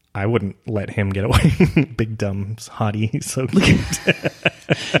 I wouldn't let him get away. Big dumb hottie. He's so cute.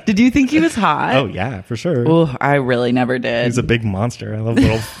 Did you think he was hot? Oh yeah, for sure. Oh, I really never did. He's a big monster. I love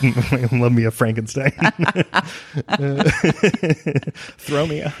I love me a Frankenstein. Throw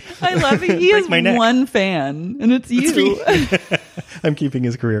me a. I love it. He Break has my neck. one fan, and it's you. I'm keeping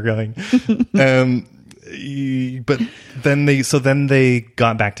his career going. But then they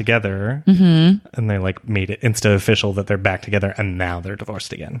got back together, and they like made it Insta official that they're back together, and now they're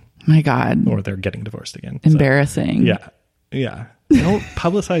divorced again, My God. or they're getting divorced again. So, Embarrassing. yeah. Don't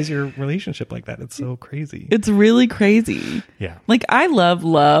publicize your relationship like that. It's so crazy. It's really crazy. Yeah. Like, I love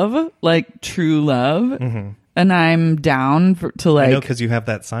love, like true love. And I'm down to I like. know, because you have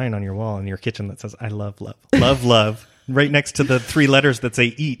that sign on your wall in your kitchen that says "I love love, love love," right next to the 3 letters that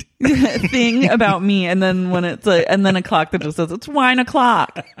say "eat." thing about me, and then when it's like, and then a clock that just says it's wine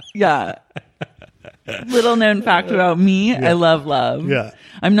o'clock. Yeah. Little known fact about me, I love love. Yeah.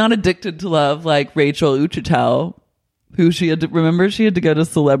 I'm not addicted to love like Rachel Uchitel, who she had to go to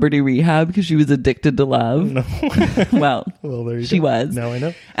celebrity rehab because she was addicted to love. No. Well, Well, there you she go. was. Now I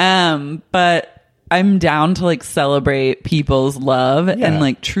know. But I'm down to like celebrate people's love and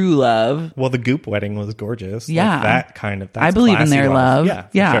like true love. Well, the Goop wedding was gorgeous. Yeah. Like that kind of. That's I believe in classy their love. Yeah. For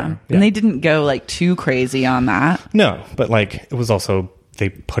Yeah. sure. Yeah. And they didn't go like too crazy on that. No, but like it was also they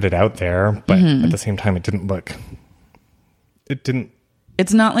put it out there, but at the same time, it didn't look. It didn't.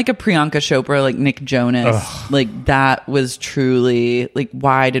 It's not like a Priyanka Chopra, like Nick Jonas. Like that was truly like,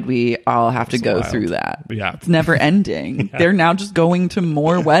 why did we all have to go wild. through that? Yeah. It's never ending. They're now just going to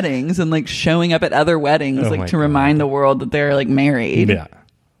more weddings and like showing up at other weddings, Oh like my to God. remind the world that they're like married. Yeah.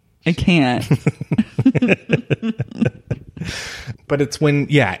 I can't. But it's when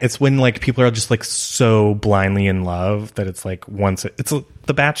like people are just like so blindly in love that it's like it's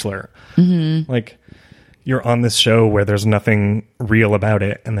The Bachelor. Like you're on this show where there's nothing real about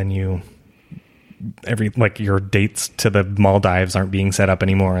it, and then your dates to the Maldives aren't being set up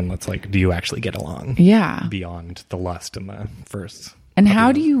anymore, and it's like, do you actually get along? Yeah. Beyond the lust and the first. And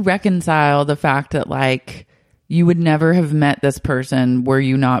how do you reconcile the fact that like you would never have met this person were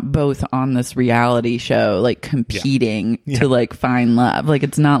you not both on this reality show, like competing to like find love? Like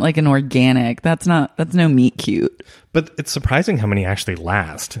it's not like an organic. That's no meet cute. But it's surprising how many actually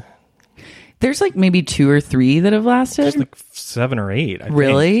last. There's like maybe 2 or 3 that have lasted. There's like 7 or 8. I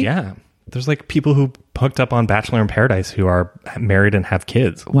Really? think. Yeah. There's like people who hooked up on Bachelor in Paradise who are married and have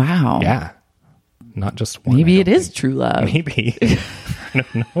kids. Wow. Yeah. Not just one. Maybe it is true love. Maybe. I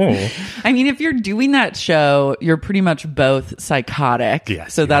don't know. I mean, if you're doing that show, you're pretty much both psychotic.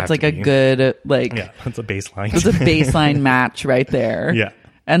 Yes, so you that's have like to a be. good, like, Yeah, that's a baseline. it's a baseline match right there. Yeah.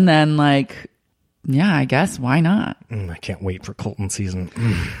 And then, like, yeah, I guess why not? I can't wait for Colton season.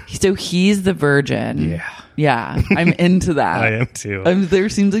 So he's the virgin. Yeah. Yeah, I'm into that. I am too. There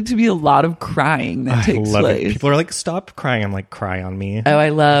seems like to be a lot lot of crying that I takes love place. it. People are like, stop crying. I'm like, cry on me. Oh, I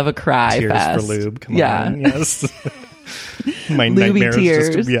love a cry Tears fest. for lube. Come Yeah. on. Yes. My Luby nightmare tears.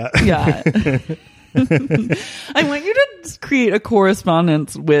 is just, yeah. Yeah. I want you to create a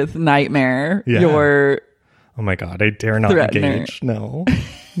correspondence with Nightmare. Yeah. Your Oh my God. I dare not Threatener. engage. No.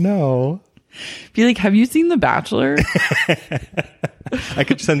 No. be like, have you seen The Bachelor? I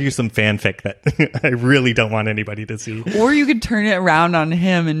could send you some fanfic that I really don't want anybody to see. Or you could turn it around on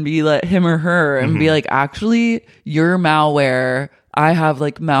him and be like him or her and be like, actually, you're malware. I have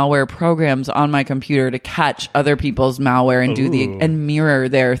like malware programs on my computer to catch other people's malware and and mirror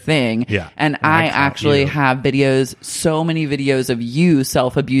their thing. Yeah. And And I I caught actually you. have videos, so many videos of you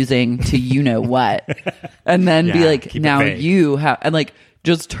self-abusing to you know what. And then be Yeah, like, keep it now vague. you have, and like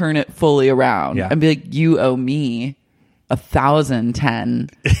just turn it fully around Yeah. and be like, you owe me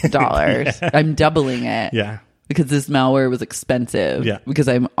 $1,010. I'm doubling it. Yeah. Because this malware was expensive. Yeah. Because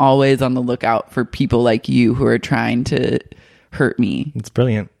I'm always on the lookout for people like you who are trying to hurt me. It's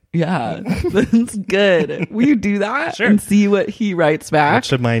brilliant. Yeah. That's good. Will you do that? Sure. And see what he writes back? What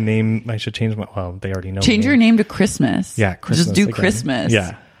should my name? I should change my. Well, they already know. Change me. your name to Christmas. Yeah, Christmas. Just do again. Christmas.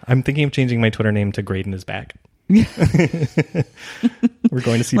 Yeah, I'm thinking of changing my Twitter name to Graydon is back. We're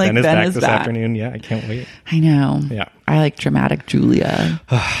going to see Like Ben is Ben back is this back. afternoon. Yeah, I can't wait. I know. Yeah. I like dramatic Julia.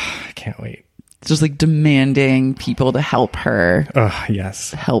 I can't wait. It's just like demanding people to help her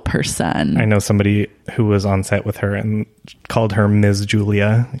Yes. son. I know somebody who was on set with her and called her Ms.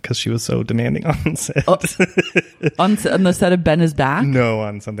 Julia because she was so demanding on set. on the set of Ben is Back. No,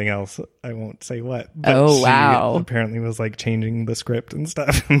 on something else. I won't say what. But Oh, she wow. apparently was like changing the script and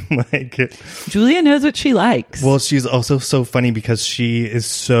stuff. Like, Julia knows what she likes. well, she's also so funny because she is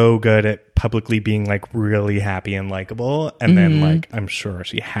so good at publicly being like really happy and likable, and then like I'm sure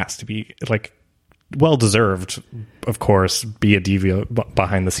she has to be like well deserved, of course, be a diva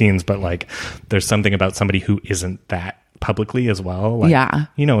behind the scenes, but like there's something about somebody who isn't that publicly as well. Like, Yeah.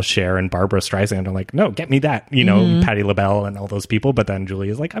 you know, Cher and Barbara Streisand are like, no, get me that, you know, Patti LaBelle and all those people, but then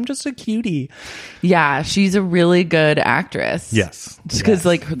Julia's like, I'm just a cutie. Yeah, she's a really good actress. Yes. Because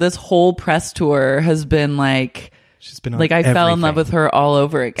like this whole press tour has been like She's been on I fell in love everything. with her all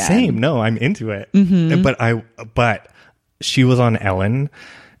over again. Same. No, I'm into it. But she was on Ellen,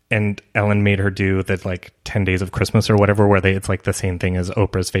 and Ellen made her do the like 10 Days of Christmas or whatever, where it's like the same thing as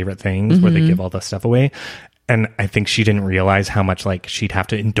Oprah's favorite things, where they give all the stuff away. And I think she didn't realize how much like she'd have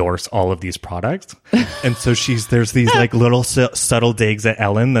to endorse all of these products. And so there's these like little subtle digs at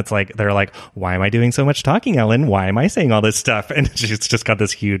Ellen that's like, they're like, why am I doing so much talking, Ellen? Why am I saying all this stuff? And she's just got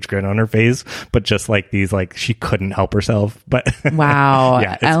this huge grin on her face, but just like these, like she couldn't help herself. But Wow.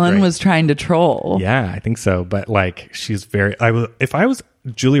 Yeah, it's Ellen great. was trying to troll. yeah, I think so. But like, she's very. If I was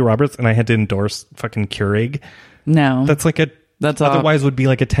Julia Roberts and I had to endorse fucking Keurig, No. that's like That's all- otherwise would be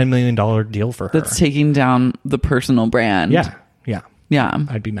like a $10 million deal for her. That's taking down the personal brand. yeah, yeah. Yeah.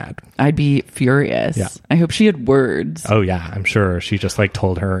 I'd be mad. I'd be furious. Yeah. I hope she had words. Oh yeah, I'm sure she just like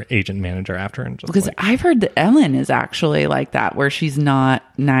told her agent manager after and just Because like, I've heard that Ellen is actually like that, where she's not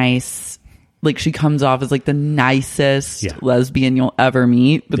nice. Like she comes off as like the nicest Yeah. lesbian you'll ever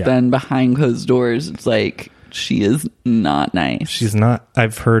meet, but Yeah. then behind closed doors, it's like she is not nice. she's not.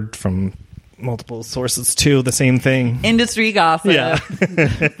 I've heard from multiple sources too the same thing. Industry gossip Yeah.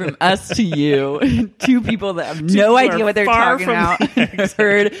 from us to you. Two people that have no people idea are what they're far talking from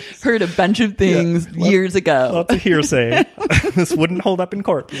about. heard a bunch of things years ago. Lots of hearsay. This wouldn't hold up in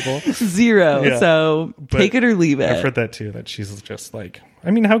court, people. Zero. Yeah. So But take it or leave it. I've heard that too. That she's just like.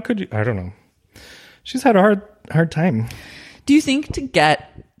 I mean, how could you? I don't know. She's had a hard time. Do you think to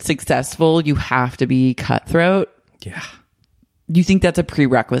get successful you have to be cutthroat? Yeah. Do you think that's a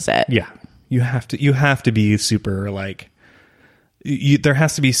prerequisite? Yeah. You have to be super like there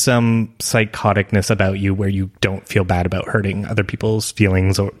has to be some psychoticness about you where you don't feel bad about hurting other people's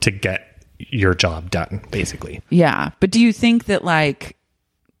feelings or to get your job done, basically. Yeah. But do you think that like,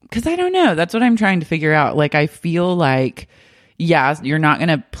 because I don't know, that's what I'm trying to figure out. Like, I feel like, yeah, you're not going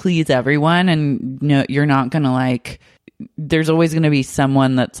to please everyone, and no, you're not going to like, there's always going to be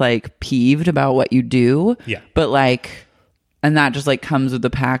someone that's like peeved about what you do. Yeah. But like, and that just like comes with the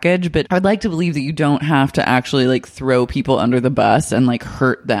package. But I'd like to believe that you don't have to actually like throw people under the bus and like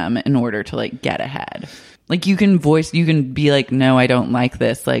hurt them in order to like get ahead. Like you can be like, no, I don't like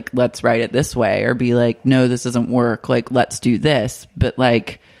this. Like, let's write it this way, or be like, no, this doesn't work. Like, let's do this. But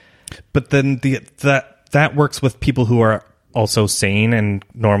then that works with people who are also sane and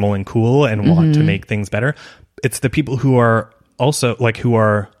normal and cool and want to make things better. It's the people who are also like, who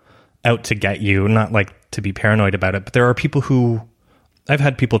are out to get you, not like to be paranoid about it. But there are people who, I've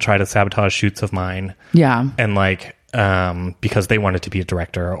had people try to sabotage shoots of mine. Yeah. And like, because they wanted to be a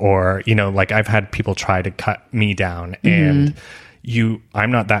director, or, you know, like I've had people try to cut me down, and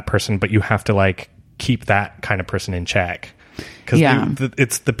I'm not that person, but you have to like keep that kind of person in check. Cause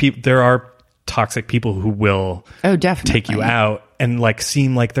it's the people, there are toxic people who will definitely take you out and like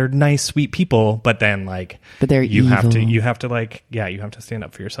seem like they're nice, sweet people, but then like, they're you evil. have to like, you have to stand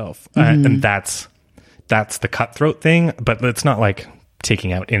up for yourself. And that's the cutthroat thing, but it's not like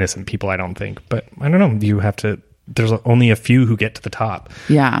taking out innocent people, I don't think. But I don't know, you have to, there's only a few who get to the top.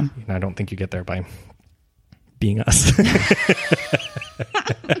 Yeah. And I don't think you get there by being us.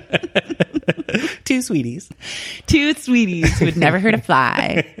 Two sweeties who'd never heard a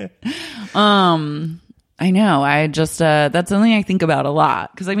fly. I know. I just, that's something I think about a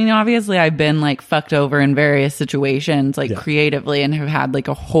lot. Cause I mean, obviously I've been like fucked over in various situations, like creatively, and have had like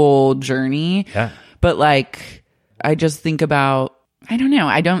a whole journey. Yeah. But like, I just think about, I don't know.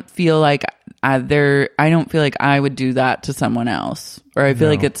 I don't feel like I don't feel like I would do that to someone else. Or I feel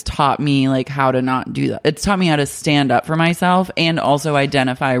like it's taught me like how to not do that. It's taught me how to stand up for myself and also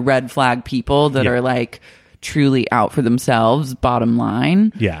identify red flag people that are like truly out for themselves, bottom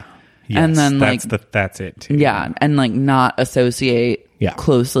line. Yeah. Yes, and then that's it too. Yeah. And like not associate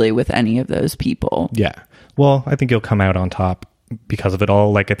closely with any of those people. Yeah. Well, I think you'll come out on top because of it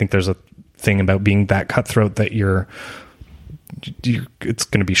all. Like, I think there's a thing about being that cutthroat that it's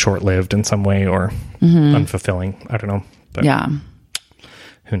going to be short-lived in some way, or unfulfilling. I don't know. But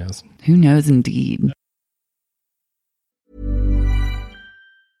who knows? Who knows indeed.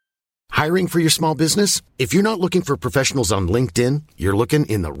 Hiring for your small business? If you're not looking for professionals on LinkedIn, you're looking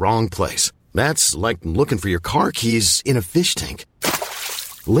in the wrong place. That's like looking for your car keys in a fish tank.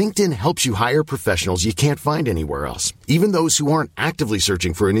 LinkedIn helps you hire professionals you can't find anywhere else, even those who aren't actively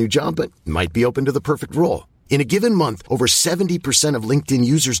searching for a new job but might be open to the perfect role. In a given month, over 70% of LinkedIn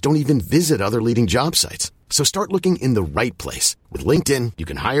users don't even visit other leading job sites. So start looking in the right place. With LinkedIn, you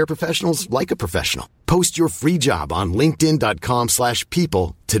can hire professionals like a professional. Post your free job on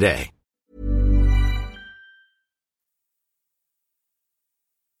linkedin.com/people today.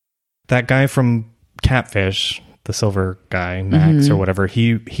 That guy from Catfish, the silver guy, Max or whatever,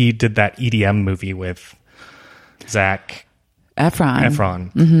 he did that EDM movie with Zac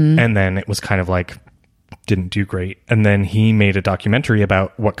Efron. And then it was kind of like, didn't do great. And then he made a documentary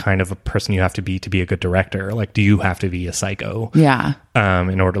about what kind of a person you have to be a good director. Like, do you have to be a psycho? Yeah.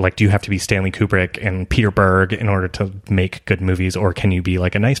 In order, like, do you have to be Stanley Kubrick and Peter Berg in order to make good movies? Or can you be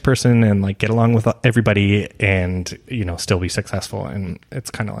like a nice person and like get along with everybody and, you know, still be successful? And it's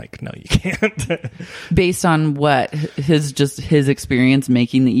kind of like, no, you can't. Based on what? His experience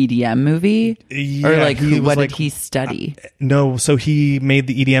making the EDM movie? Yeah, or like, what did he study? No, so he made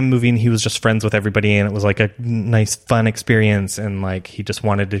the EDM movie and he was just friends with everybody, and it was like a nice, fun experience, and like he just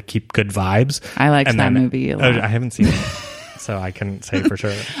wanted to keep good vibes. I liked that movie a lot. I haven't seen it, so I couldn't say for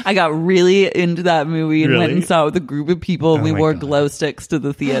sure. I got really into that movie and went and saw it with a group of people. We wore glow sticks to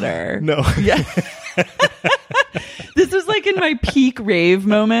the theater. No. Yeah. This was like in my peak rave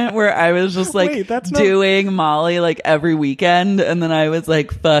moment where I was just like doing Molly like every weekend, and then I was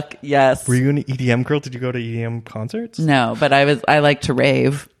like, fuck yes. Were you an EDM girl? Did you go to EDM concerts? No, but I like to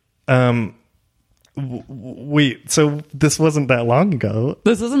rave. Wait, so this wasn't that long ago?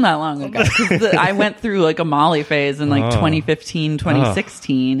 This isn't that long ago. I went through like a Molly phase in like 2015,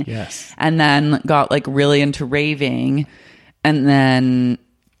 2016. Yes. And then got like really into raving. And then,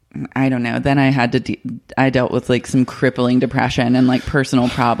 I don't know, then I had to, I dealt with like some crippling depression and like personal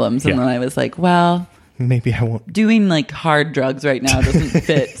problems. And then I was like, well, maybe I won't. Doing like hard drugs right now doesn't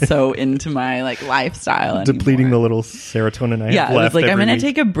fit so into my like lifestyle anymore. Depleting the little serotonin I have left. I was like, I'm going to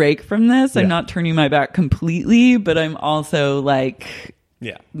take a break from this. Yeah. I'm not turning my back completely, but I'm also like,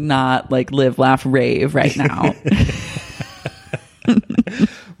 not like live, laugh, rave right now.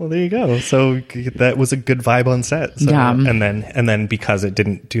 Well, there you go. So that was a good vibe on set. So, and then because it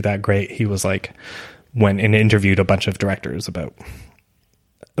didn't do that great, he was like, went and interviewed a bunch of directors about,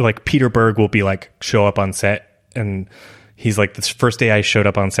 like, Peter Berg will be like, show up on set, and he's like, this first day I showed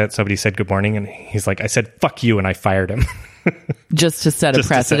up on set, somebody said good morning, and he's like, I said fuck you, and I fired him. Just to set a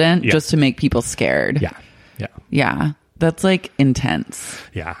precedent, just to make people scared. Yeah. That's like intense.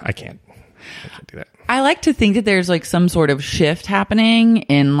 Yeah, I can't do that. I like to think that there's like some sort of shift happening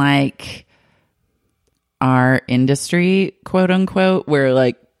in like our industry, quote unquote, where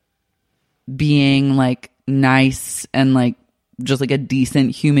like being like nice and like just like a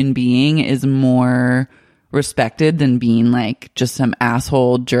decent human being is more respected than being like just some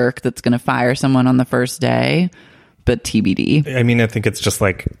asshole jerk that's going to fire someone on the first day. But TBD. I mean, I think it's just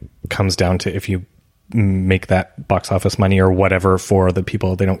like comes down to if you make that box office money or whatever for the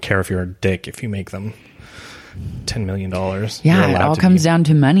people, they don't care if you're a dick if you make them $10 million. Yeah, it all comes down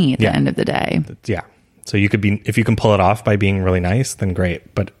to money at the end of the day. Yeah. So you could be, if you can pull it off by being really nice, then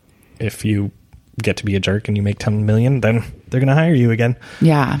great. But if you get to be a jerk and you make 10 million, then they're going to hire you again.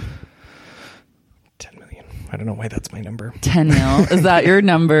 Yeah. 10 million. I don't know why that's my number. 10 mil. Is that your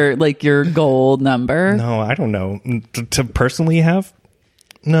number, like your goal number? No, I don't know. To personally have?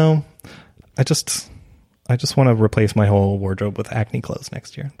 No. I just want to replace my whole wardrobe with Acne clothes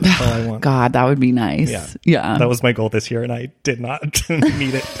next year. That's all I want. God, that would be nice. Yeah. That was my goal this year, and I did not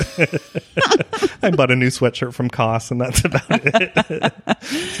meet it. I bought a new sweatshirt from COS, and that's about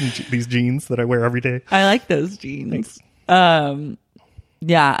it. These jeans that I wear every day. I like those jeans. Thanks.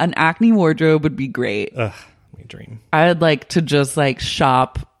 Yeah, an acne wardrobe would be great. Ugh, my dream. I would like to just like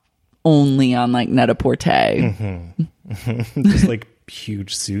shop only on like Net-a-Porter. Just like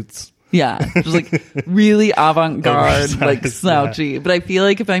huge suits. Yeah, just like really avant-garde, Oversized, like slouchy. Yeah. But I feel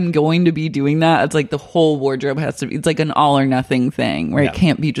like if I'm going to be doing that, it's like the whole wardrobe has to be, it's like an all or nothing thing where it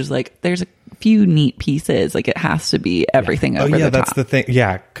can't be just like, there's a few neat pieces. Like it has to be everything over the top. That's the thing.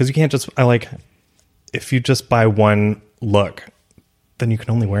 Yeah, because you can't just, if you just buy one look, then you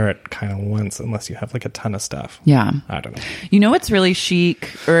can only wear it kind of once unless you have like a ton of stuff. Yeah. I don't know. You know what's really chic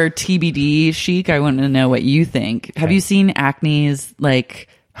or TBD chic? I want to know what you think. Have you seen Acne's like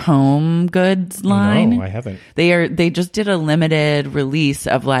home goods line? No, I haven't. They just did a limited release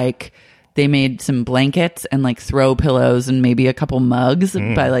of like, they made some blankets and like throw pillows and maybe a couple mugs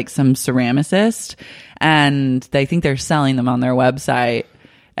by like some ceramicist, and I think they're selling them on their website.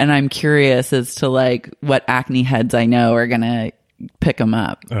 And I'm curious as to like what acne heads I know are gonna pick them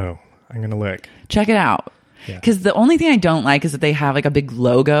up. Oh, I'm gonna look. Check it out. Because the only thing I don't like is that they have like a big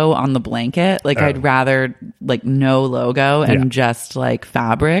logo on the blanket. Like I'd rather like no logo and just like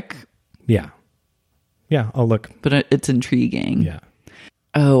fabric. Yeah. Yeah, I'll look. But it's intriguing. Yeah.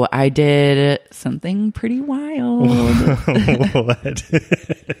 Oh, I did something pretty wild. What?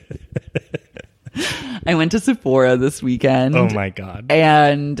 I went to Sephora this weekend. Oh my God.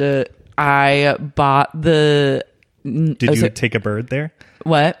 And I bought the... Did you take a bird there?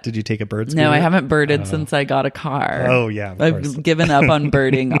 What? Did you take a bird? No, I haven't birded since I got a car. Oh, yeah. I've given up on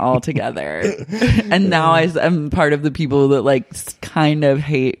birding altogether. And now I'm part of the people that like kind of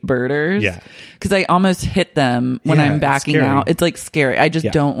hate birders. Yeah. Because I almost hit them when I'm backing out. It's like scary. I just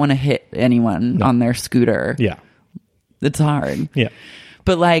don't want to hit anyone on their scooter. Yeah. It's hard. Yeah.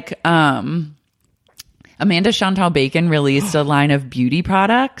 But like, Amanda Chantal Bacon released a line of beauty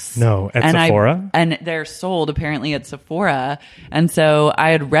products. No, at Sephora? And they're sold apparently at Sephora. And so I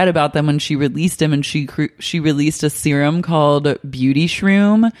had read about them when she released them, and she released a serum called Beauty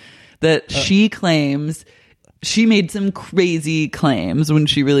Shroom that she claims, she made some crazy claims when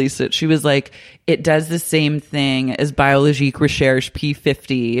she released it. She was like, it does the same thing as Biologique Recherche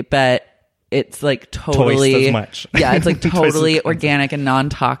P50, but it's like totally twice as much. Yeah, it's like totally organic and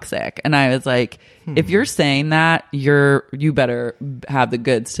non-toxic. And I was like, if you're saying that, you better have the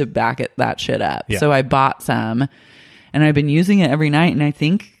goods to back that shit up. Yeah. So I bought some, and I've been using it every night, and I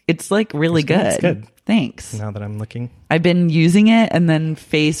think it's like really good. It's good. Thanks. Now that I'm looking. I've been using it and then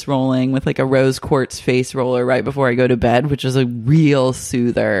face rolling with like a rose quartz face roller right before I go to bed, which is a real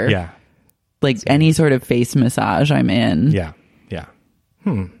soother. Yeah. Like any sort of face massage I'm in. Yeah. Yeah.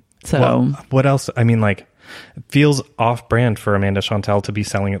 So well, what else? I mean, like, it feels off-brand for Amanda Chantal to be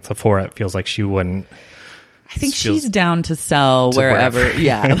selling at Sephora. It feels like she wouldn't. I think she's down to sell wherever.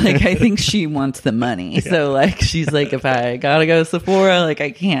 Yeah, like I think she wants the money. Yeah. So like she's like, if I gotta go to Sephora, like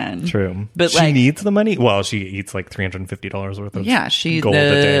I can. True, but she like, needs the money. Well, she eats like $350 worth of gold a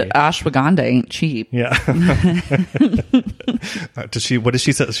day. Ashwagandha ain't cheap. Yeah. Does she? What does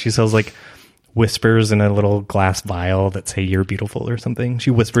she sell? She sells like whispers in a little glass vial that say "You're beautiful" or something.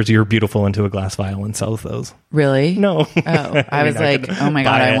 She whispers "You're beautiful" into a glass vial and sells those. Really? No. Oh, I was like, oh my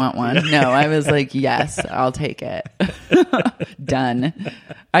God, I want one. No, I was like, yes, I'll take it. Done.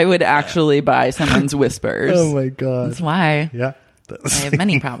 I would actually buy someone's whispers. Oh my God. That's why. Yeah. I have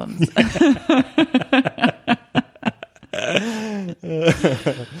many problems.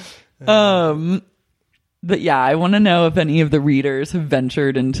 But yeah, I want to know if any of the readers have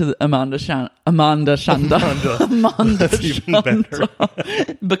ventured into the Amanda Shanda That's even better.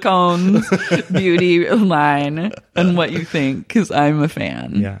 Bacon's beauty line and what you think, because I'm a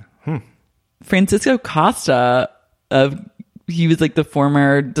fan. Yeah. Francisco Costa, he was like the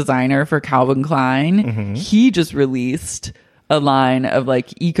former designer for Calvin Klein. He just released a line of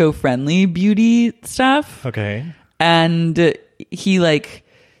like eco-friendly beauty stuff. Okay. And he like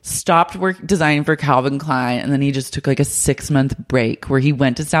stopped designing for Calvin Klein, and then he just took like a 6-month break where he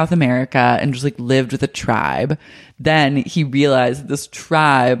went to South America and just like lived with a tribe. Then he realized that this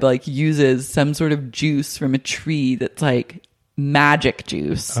tribe like uses some sort of juice from a tree that's like magic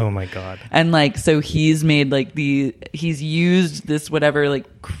juice. Oh my God. And like, so he's made like he's used this whatever like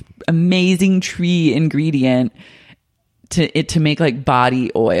amazing tree ingredient to make like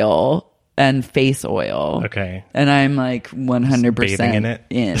body oil and face oil. Okay. And I'm like 100% bathing in it?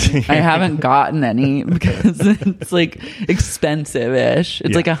 I haven't gotten any because it's like expensive-ish.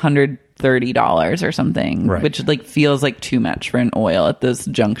 It's like $130 or something, Right. which like feels like too much for an oil at this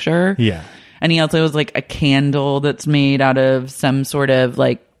juncture. Yeah. And he also has like a candle that's made out of some sort of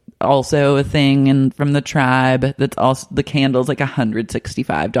like also a thing and from the tribe that's also, the candle's like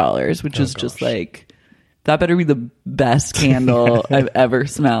 $165, which is just like, that better be the best candle I've ever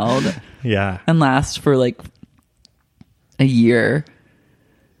smelled Yeah. and last for like a year.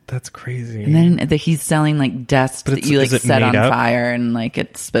 That's crazy. And then he's selling like dust that you like is it set on made up? fire and like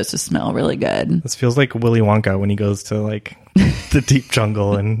it's supposed to smell really good. This feels like Willy Wonka when he goes to like the deep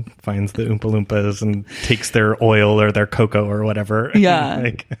jungle and finds the Oompa Loompas and takes their oil or their cocoa or whatever. Yeah.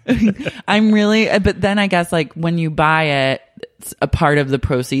 Like, I'm really, but then I guess like when you buy it, a part of the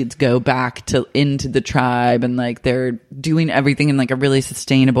proceeds go back into the tribe and like they're doing everything in like a really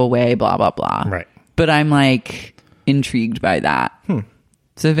sustainable way, blah, blah, blah. Right. But I'm like intrigued by that.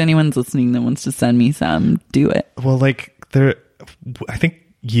 So if anyone's listening that wants to send me some, do it. well, like I think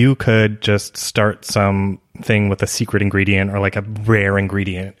you could just start something with a secret ingredient or like a rare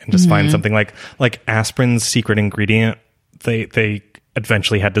ingredient and just find something like aspirin's secret ingredient. They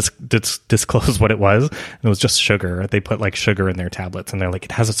eventually had to disclose what it was, and it was just sugar. They put like sugar in their tablets and they're like,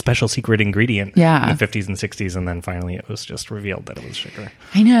 it has a special secret ingredient in the 50s and 60s, and then finally it was just revealed that it was sugar.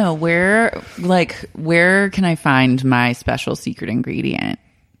 I know. Where can I find my special secret ingredient?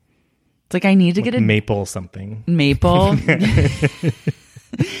 It's like I need to get a maple something. Maple.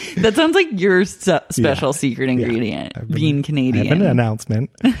 That sounds like your special secret ingredient, being Canadian. I have an announcement.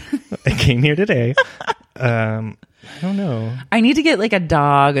 I came here today. I don't know. I need to get like a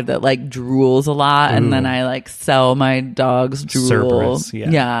dog that like drools a lot, and then I like sell my dog's drool. Cerberus,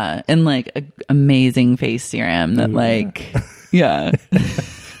 yeah. And like a amazing face serum that like, yeah.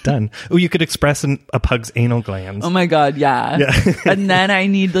 Done. Oh, you could express a pug's anal glands. Oh my God, yeah. And then I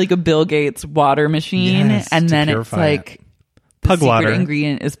need like a Bill Gates water machine, Yes, and to then it's purify like it. Pug the water. secret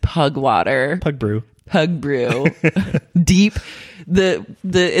ingredient is pug water. Pug brew. Pug brew. Deep. The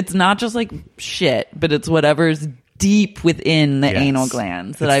it's not just like shit, but it's whatever's deep within the anal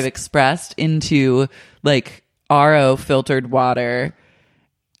glands that I've expressed into like RO filtered water,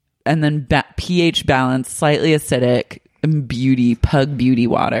 and then pH balance, slightly acidic, and pug beauty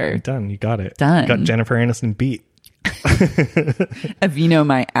water. Done. You got it. Done. You got Jennifer Aniston beat. Aveeno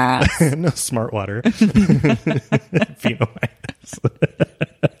my ass. No, smart water. Vino my ass.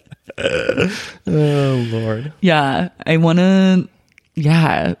 Oh Lord. Yeah, I want to.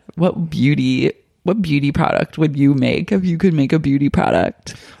 Yeah, what beauty product would you make if you could make a beauty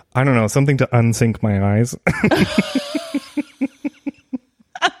product? I don't know, something to unsync my eyes.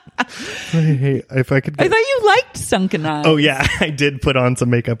 Hey, if I could I thought you liked sunken eyes. Oh yeah, I did put on some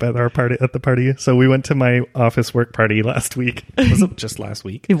makeup at the party. So we went to my office work party last week. Was it just last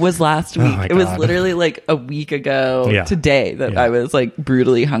week? It was last week. my It was God. literally like a week ago today that Yeah. I was like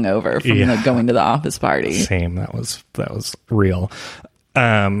brutally hungover from like going to the office party. Same. That was real.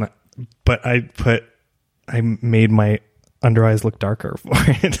 But I made my under eyes look darker for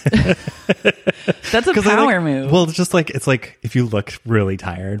it. That's a power move. Well, it's just like, it's like if you look really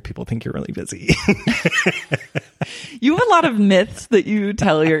tired, people think you're really busy. You have a lot of myths that you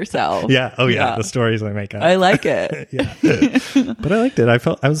tell yourself. Yeah. Oh yeah. The stories I make up. I like it. Yeah. But I liked it.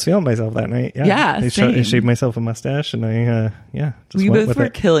 I was feeling myself that night. Yeah. Yeah, I same. shaved myself a mustache and I just We went both with were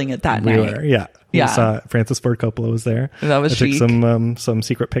it. killing it that We night. were, yeah. Yeah. We saw Francis Ford Coppola was there. That was I took chic. some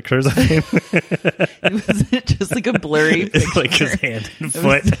secret pictures of him. It was just like a blurry picture. It's like his hand and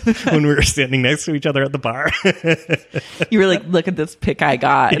foot when we were standing next to each other at the bar. You were like, look at this pic I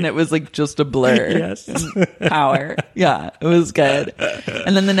got. And it was like just a blur. Yes. Power. Yeah, it was good.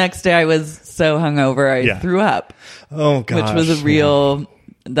 And then the next day I was so hungover I threw up. Oh gosh. Which was a real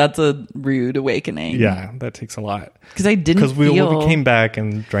That's a rude awakening. Yeah, that takes a lot. Because I didn't Because we came back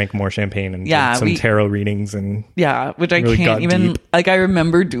and drank more champagne and did some tarot readings and which I really can't even deep. like. I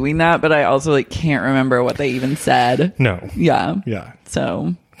remember doing that, but I also like can't remember what they even said. No. Yeah.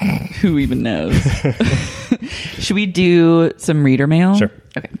 So who even knows? Should we do some reader mail? Sure.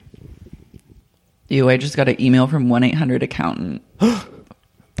 Okay. Ew, I just got an email from 1-800-ACCOUNTANT.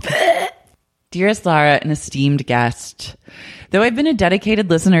 Dearest Lara, an esteemed guest. Though I've been a dedicated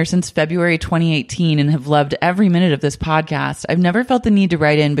listener since February 2018 and have loved every minute of this podcast, I've never felt the need to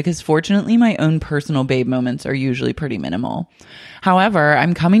write in because fortunately my own personal babe moments are usually pretty minimal. However,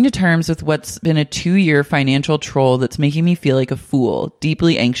 I'm coming to terms with what's been a 2-year financial troll that's making me feel like a fool,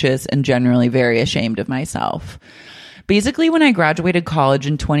 deeply anxious, and generally very ashamed of myself. Basically, when I graduated college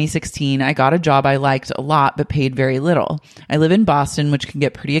in 2016, I got a job I liked a lot but paid very little. I live in Boston, which can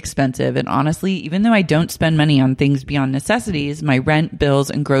get pretty expensive, and honestly, even though I don't spend money on things beyond necessities, my rent, bills,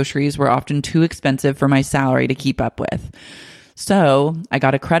 and groceries were often too expensive for my salary to keep up with. So, I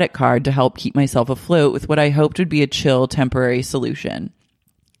got a credit card to help keep myself afloat with what I hoped would be a chill, temporary solution.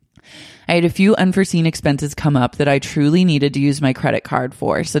 I had a few unforeseen expenses come up that I truly needed to use my credit card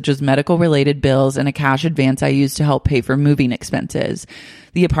for, such as medical-related bills and a cash advance I used to help pay for moving expenses.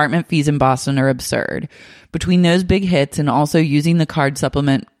 The apartment fees in Boston are absurd. Between those big hits and also using the card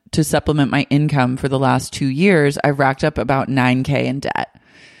to supplement my income for the last 2 years, I've racked up about $9,000 in debt.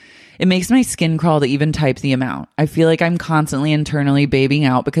 It makes my skin crawl to even type the amount. I feel like I'm constantly internally babying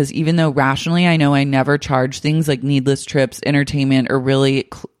out because even though rationally I know I never charge things like needless trips, entertainment, or really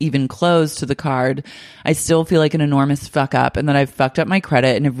even clothes to the card, I still feel like an enormous fuck up and that I've fucked up my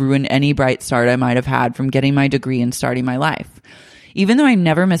credit and have ruined any bright start I might have had from getting my degree and starting my life. Even though I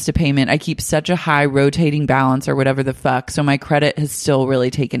never missed a payment, I keep such a high rotating balance or whatever the fuck, so my credit has still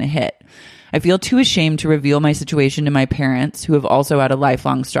really taken a hit. I feel too ashamed to reveal my situation to my parents, who have also had a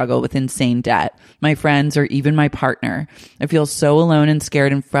lifelong struggle with insane debt, my friends, or even my partner. I feel so alone and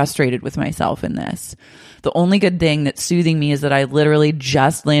scared and frustrated with myself in this. The only good thing that's soothing me is that I literally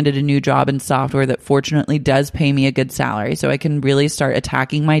just landed a new job in software that fortunately does pay me a good salary, so I can really start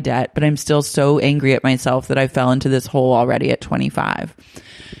attacking my debt, but I'm still so angry at myself that I fell into this hole already at 25.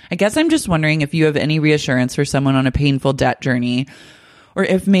 I guess I'm just wondering if you have any reassurance for someone on a painful debt journey, or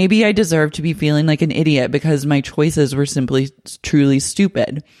if maybe I deserve to be feeling like an idiot because my choices were simply truly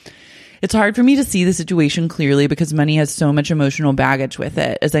stupid. It's hard for me to see the situation clearly because money has so much emotional baggage with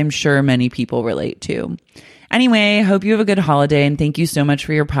it, as I'm sure many people relate to. Anyway, hope you have a good holiday and thank you so much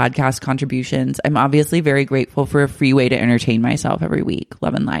for your podcast contributions. I'm obviously very grateful for a free way to entertain myself every week.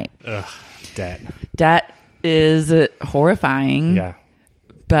 Love and light. Ugh, debt. Debt is horrifying. Yeah.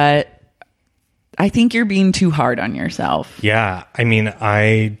 But I think you're being too hard on yourself. Yeah. I mean,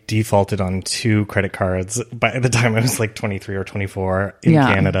 I defaulted on 2 credit cards by the time I was like 23 or 24 in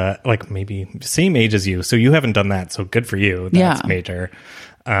Canada, like maybe same age as you. So you haven't done that. So good for you. That's major.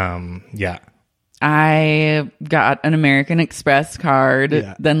 Yeah. I got an American Express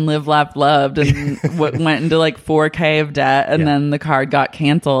card, then Live, Laugh, Loved, and went into like $4,000 of debt. And then the card got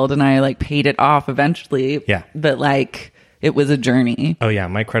canceled and I like paid it off eventually. Yeah. But like, it was a journey. Oh yeah,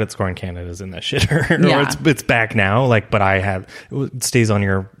 my credit score in Canada is in the shitter. Or it's back now. Like, but it stays on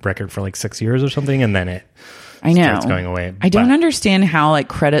your record for like 6 years or something, and then it starts going away. I don't understand how like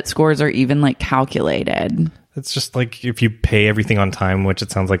credit scores are even like calculated. It's just like if you pay everything on time, which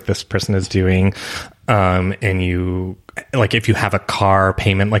it sounds like this person is doing, and you like if you have a car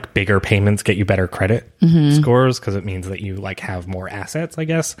payment, like bigger payments get you better credit scores because it means that you like have more assets, I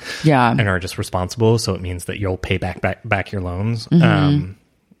guess. Yeah, and are just responsible. So it means that you'll pay back your loans.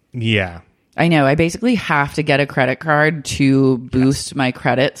 Yeah. I know. I basically have to get a credit card to boost my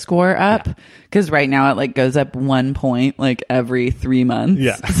credit score up because right now it like goes up 1 point like every 3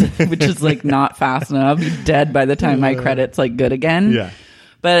 months, which is like not fast enough. I'll be dead by the time my credit's like good again. Yeah.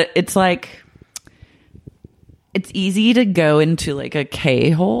 But it's like, it's easy to go into like a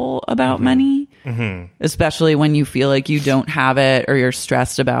K-hole about money, especially when you feel like you don't have it or you're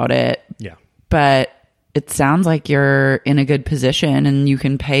stressed about it. Yeah. But it sounds like you're in a good position and you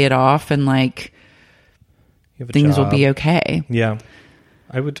can pay it off and like things will be okay. Yeah.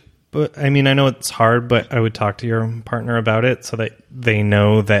 But I mean, I know it's hard, but I would talk to your partner about it so that they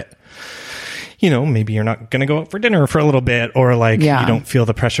know that, you know, maybe you're not going to go out for dinner for a little bit or like you don't feel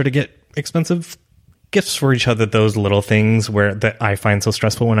the pressure to get expensive gifts for each other. Those little things that I find so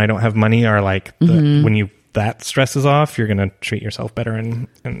stressful when I don't have money are like when that stress is off, you're going to treat yourself better and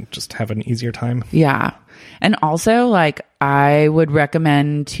just have an easier time. Yeah. And also, like, I would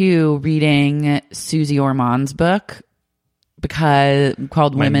recommend, too, reading Susie Orman's book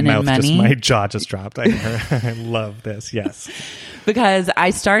called Women and Money. My jaw just dropped. I love this. Yes. because I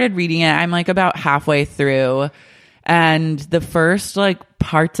started reading it. I'm like about halfway through, and the first like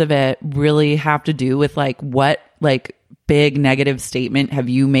parts of it really have to do with like what like big negative statement have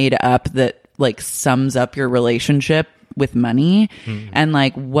you made up that like sums up your relationship with money, and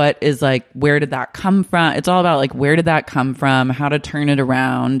like what is like, where did that come from? It's all about like, where did that come from, how to turn it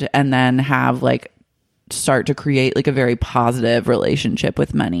around, and then have like start to create like a very positive relationship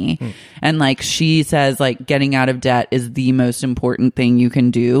with money. And like she says, like getting out of debt is the most important thing you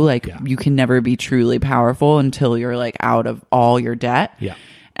can do. Like you can never be truly powerful until you're like out of all your debt.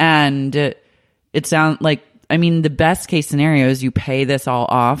 And it sounds like, I mean, the best case scenario is you pay this all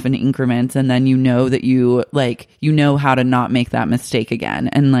off in increments, and then you know that you like, you know how to not make that mistake again.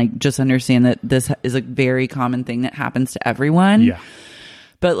 And like, just understand that this is a very common thing that happens to everyone.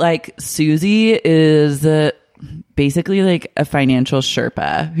 But like Susie is basically like a financial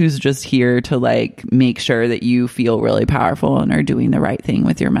Sherpa who's just here to like make sure that you feel really powerful and are doing the right thing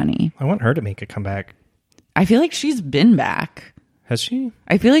with your money. I want her to make a comeback. I feel like she's been back. Has she?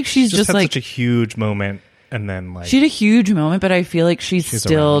 I feel like she's just had like such a huge moment. And then like she had a huge moment, but I feel like she's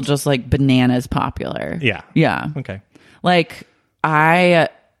still around. just like bananas popular. Yeah. Okay. Like I've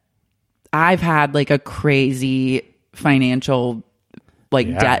had like a crazy financial like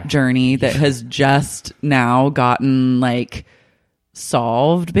debt journey that has just now gotten like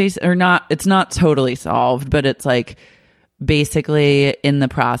solved or not. It's not totally solved, but it's like basically in the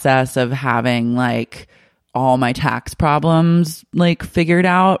process of having like all my tax problems like figured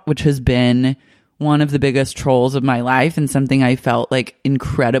out, which has been one of the biggest trolls of my life, and something I felt like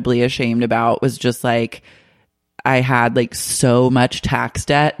incredibly ashamed about was just like I had like so much tax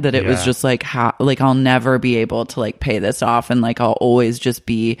debt that it was just like how like I'll never be able to like pay this off, and like I'll always just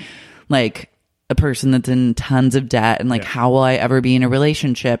be like a person that's in tons of debt, and like how will I ever be in a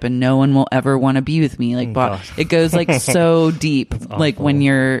relationship, and no one will ever want to be with me, like but it goes like so deep like when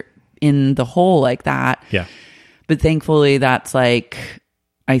you're in the hole like that. But thankfully that's like,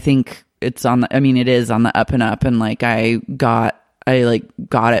 I think it's on the, I mean, it is on the up and up. And like, I got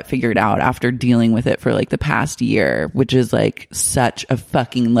it figured out after dealing with it for like the past year, which is like such a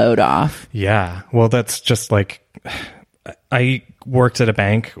fucking load off. Yeah. Well, that's just like, I worked at a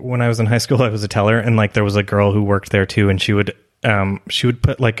bank when I was in high school. I was a teller, and like there was a girl who worked there too. And she would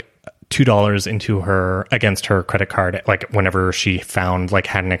put like $2 against her credit card, like whenever she found like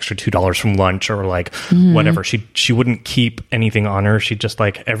had an extra $2 from lunch or like whatever. She wouldn't keep anything on her. She just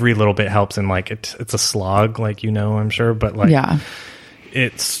like every little bit helps, and like it's a slog, like, you know, I'm sure, but like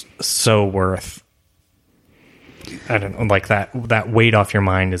it's so worth, I don't know, like that weight off your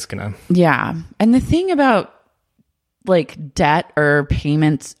mind is gonna. And the thing about like debt or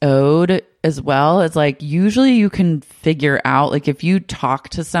payments owed as well is like usually you can figure out, like if you talk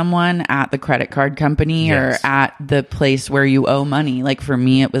to someone at the credit card company or at the place where you owe money, like for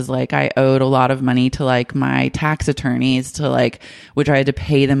me it was like I owed a lot of money to like my tax attorneys, to like, which I had to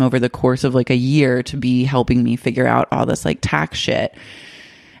pay them over the course of like a year to be helping me figure out all this like tax shit.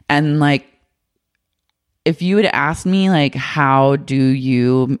 And like if you had asked me like how do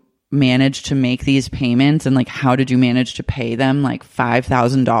you manage to make these payments, and like how did you manage to pay them like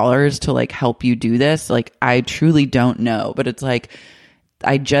 $5,000 to like help you do this, like I truly don't know. But it's like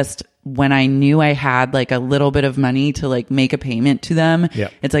I just, when I knew I had like a little bit of money to like make a payment to them,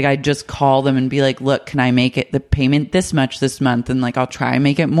 it's like I just call them and be like, look, can I make it the payment this much this month, and like I'll try and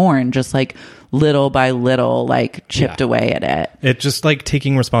make it more, and just like little by little like chipped away at it. It's just like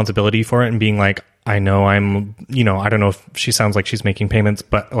taking responsibility for it and being like, I know I'm, you know, I don't know if she sounds like she's making payments,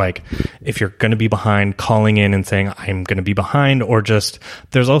 but like if you're going to be behind, calling in and saying I'm going to be behind, or just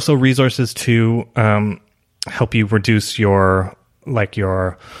there's also resources to help you reduce your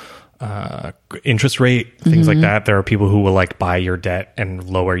interest rate, things like that. There are people who will like buy your debt and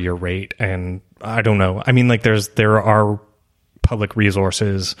lower your rate, and I don't know. I mean, like there are public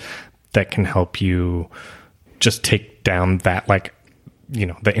resources that can help you just take down that, like, you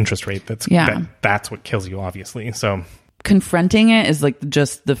know, the interest rate that's what kills you, obviously. So confronting it is like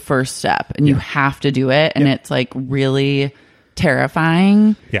just the first step, and you have to do it, and it's like really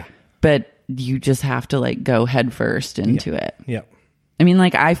terrifying, but you just have to like go head first into it. I mean,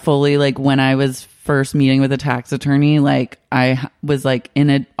 like I fully, like when I was first meeting with a tax attorney, like I was like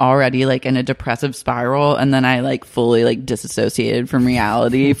already like in a depressive spiral, and then I like fully like disassociated from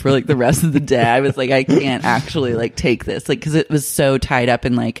reality for like the rest of the day. I was like, I can't actually like take this, like, because it was so tied up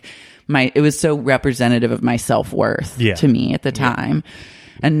in like it was so representative of my self-worth to me at the time.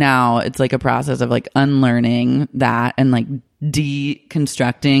 And now it's like a process of like unlearning that and like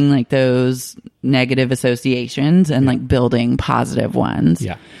deconstructing like those negative associations and like building positive ones.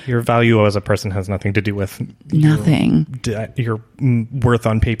 Yeah. Your value as a person has nothing to do with Nothing. your worth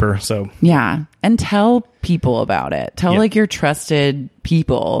on paper. So Yeah. And tell people about it. Tell Yeah. like your trusted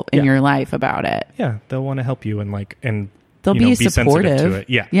people in Yeah. your life about it. yeah, they'll want to help you and like, and They'll you know, be sensitive supportive. to it.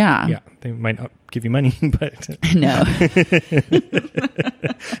 Yeah. Yeah. Yeah. They might not give you money, but No.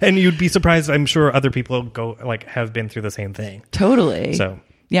 and you'd be surprised. I'm sure other people go like have been through the same thing. Totally. So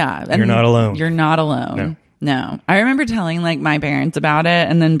yeah. And you're not alone. You're not alone. No. I remember telling like my parents about it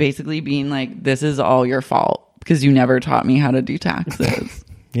and then basically being like, this is all your fault because you never taught me how to do taxes.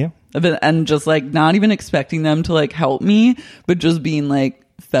 yeah. And just like not even expecting them to like help me, but just being like,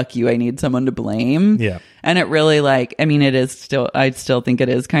 fuck you, I need someone to blame. Yeah. And it really like, I mean, I still think it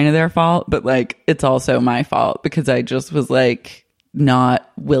is kind of their fault, but like it's also my fault because I just was like not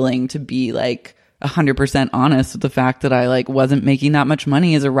willing to be like 100% honest with the fact that I like wasn't making that much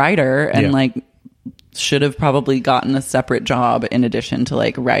money as a writer and like should have probably gotten a separate job in addition to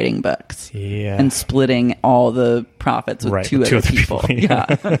like writing books and splitting all the profits with two other people.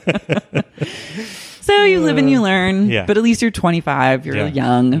 Yeah. So you live and you learn, but at least you're 25, you're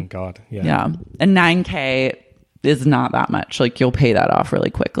young. Thank God. Yeah. Yeah. And $9,000 is not that much. Like you'll pay that off really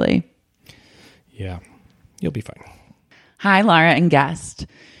quickly. Yeah. You'll be fine. Hi, Lara and guest.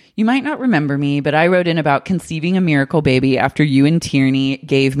 You might not remember me, but I wrote in about conceiving a miracle baby after you and Tierney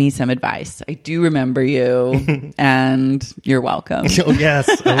gave me some advice. I do remember you, and you're welcome. Oh, yes.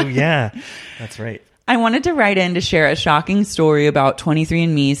 Oh, yeah. That's right. I wanted to write in to share a shocking story about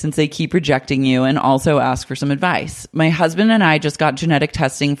 23andMe since they keep rejecting you and also ask for some advice. My husband and I just got genetic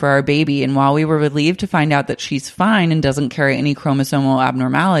testing for our baby, and while we were relieved to find out that she's fine and doesn't carry any chromosomal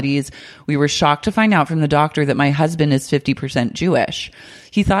abnormalities, we were shocked to find out from the doctor that my husband is 50% Jewish.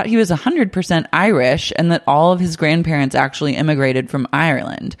 He thought he was 100% Irish and that all of his grandparents actually immigrated from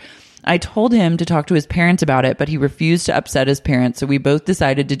Ireland. I told him to talk to his parents about it, but he refused to upset his parents, so we both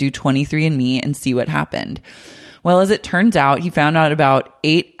decided to do 23andMe and see what happened. Well, as it turns out, he found out about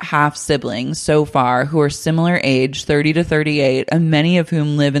 8 half-siblings so far who are similar age, 30 to 38, and many of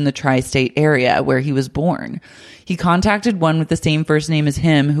whom live in the tri-state area where he was born. He contacted one with the same first name as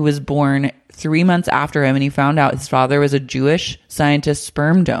him who was born 3 months after him, and he found out his father was a Jewish scientist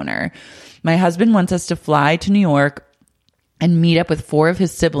sperm donor. My husband wants us to fly to New York and meet up with 4 of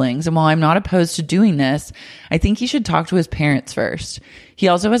his siblings. And while I'm not opposed to doing this, I think he should talk to his parents first. He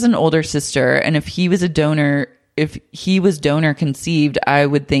also has an older sister, and if he was donor conceived, I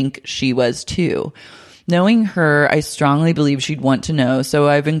would think she was too. Knowing her, I strongly believe she'd want to know, so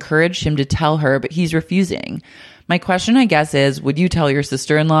I've encouraged him to tell her, but he's refusing. My question, I guess, is, would you tell your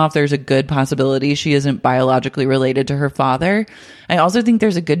sister-in-law if there's a good possibility she isn't biologically related to her father? I also think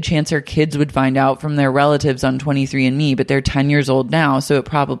there's a good chance her kids would find out from their relatives on 23andMe, but they're 10 years old now, so it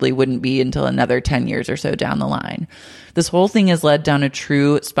probably wouldn't be until another 10 years or so down the line. This whole thing has led down a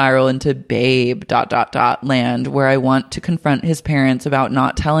true spiral into babe ... land, where I want to confront his parents about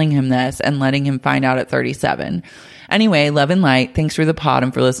not telling him this and letting him find out at 37. Anyway, love and light. Thanks for the pod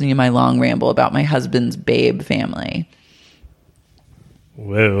and for listening to my long ramble about my husband's babe family.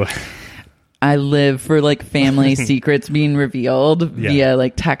 Whoa. I live for like family secrets being revealed via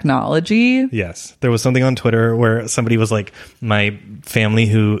like technology. Yes. There was something on Twitter where somebody was like, my family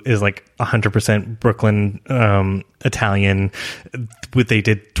who is like 100% Brooklyn Italian, they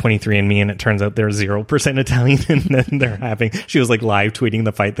did 23andMe and it turns out they're 0% Italian, and then they're having, she was like live tweeting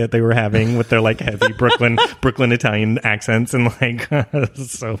the fight that they were having with their like heavy Brooklyn Italian accents, and like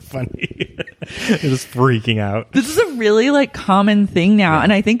it's so funny. It was freaking out. This is a really like common thing now,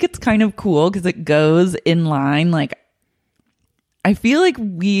 and I think it's kind of cool because it goes in line. Like, I feel like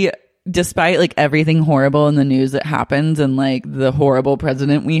we, despite like everything horrible in the news that happens and like the horrible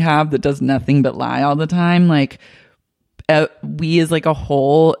president we have that does nothing but lie all the time, like we as like a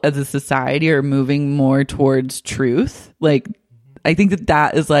whole as a society are moving more towards truth. Like, I think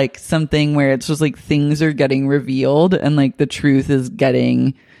that is like something where it's just like things are getting revealed and like the truth is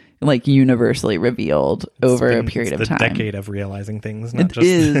getting like universally revealed over a period of time. It's the decade of realizing things. Not it just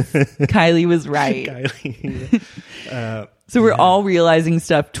is. Kylie was right. Kylie. So we're all realizing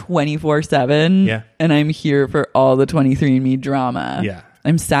stuff 24/7. Yeah. And I'm here for all the 23andMe drama. Yeah.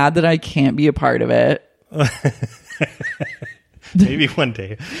 I'm sad that I can't be a part of it. Maybe one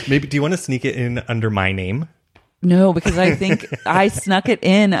day. Maybe, do you want to sneak it in under my name? No, because I think I snuck it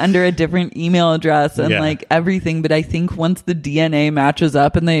in under a different email address and like everything. But I think once the DNA matches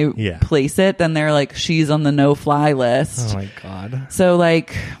up and they place it, then they're like, she's on the no-fly list. Oh my God. So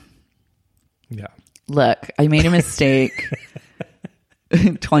like, yeah. Look, I made a mistake.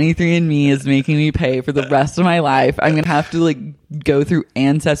 23andMe is making me pay for the rest of my life. I'm going to have to like go through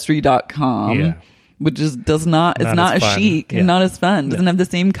ancestry.com, Yeah. which is it's not as as fun. chic Yeah. and not as fun. Doesn't have the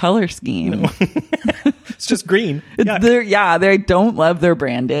same color scheme. It's just green. They don't love their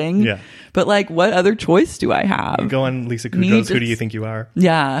branding. Yeah. But like, what other choice do I have? Go on Lisa Me Kudrow's Who Do just- You Think You Are?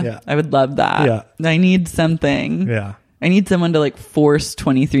 Yeah, Yeah. I would love that. Yeah. I need something. Yeah. I need someone to like force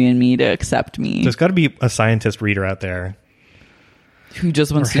 23andMe to accept me. There's got to be a scientist reader out there. Who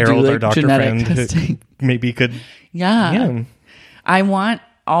just Or wants to do Harold, our like doctor genetic friend, who testing. maybe could. Yeah. Yeah.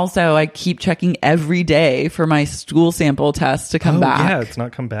 I keep checking every day for my stool sample test to come back. Yeah, it's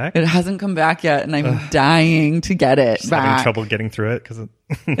not come back. It hasn't come back yet, and I'm dying to get it Just back. having trouble getting through it because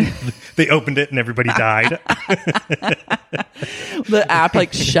they opened it and everybody died. The app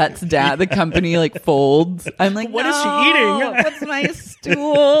like shuts down. The company like folds. I'm like, What is she "No, eating?" What's my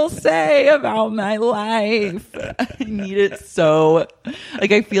stool say about my life? I need it so.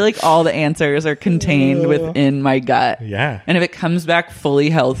 Like, I feel like all the answers are contained within my gut. Yeah. And if it comes back fully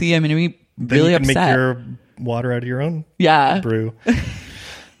healthy, I'm going to be Then really you can upset. make your water out of your own Yeah. brew.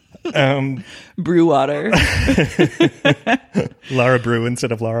 Brew water. Lara Brew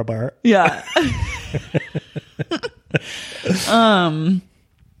instead of Lara Bar. Yeah.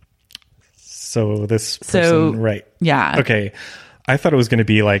 So this person, right. Yeah. Okay. I thought it was going to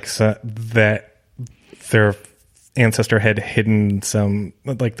be like that their ancestor had hidden some,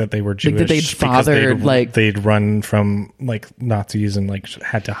 like that they were Jewish. that they'd because fathered, like- they'd run from like Nazis and like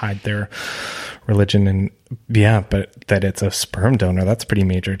had to hide their religion. And yeah, but that it's a sperm donor, that's pretty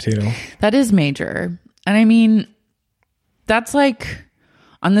major too. That is major. And I mean, that's like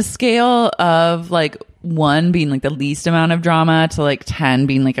on the scale of like 1 being like the least amount of drama to like 10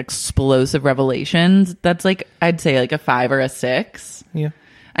 being like explosive revelations. That's like, I'd say like a 5 or a 6. Yeah.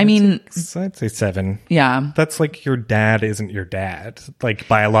 I mean, I'd say 7. yeah. That's like your dad isn't your dad. Like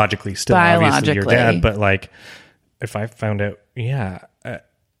biologically still obviously your dad. But like if I found out, yeah.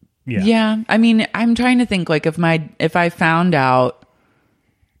 Yeah. I mean, I'm trying to think like if I found out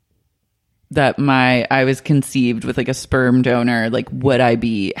that I was conceived with like a sperm donor, like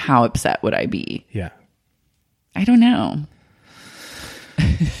how upset would I be? Yeah. I don't know.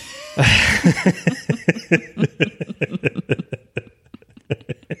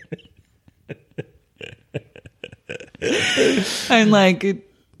 I'm like,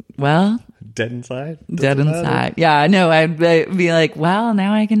 well, Dead inside? dead Doesn't matter. inside. Yeah, no, I'd be like, well,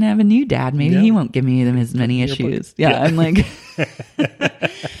 now I can have a new dad. Maybe Yeah. he won't give me as many issues. Yeah, I'm like,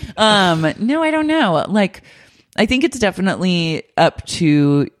 no, I don't know. Like, I think it's definitely up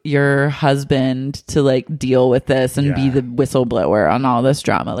to your husband to like deal with this and be Yeah. the whistleblower on all this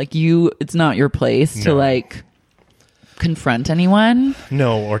drama. Like it's not your place to No. like confront anyone.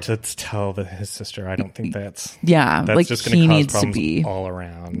 No, or to tell his sister. I don't think that's Yeah, that's like just going he to cause needs to problems be. all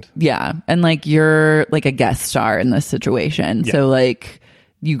around. Yeah. And like you're like a guest star in this situation. Yeah. So like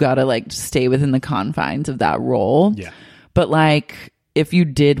you got to like stay within the confines of that role. Yeah. But like if you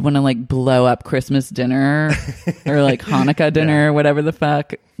did want to like blow up Christmas dinner or like Hanukkah dinner or whatever the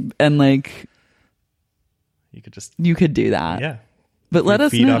fuck, and like You could just you could do that. yeah. But let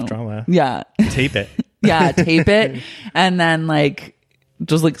us feed know. off drama. Yeah. Tape it. Yeah. Tape it and then like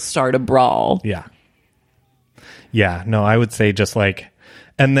just like start a brawl. Yeah. Yeah. No, I would say just like,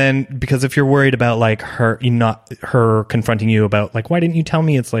 and then because if you're worried about like her confronting you about like, why didn't you tell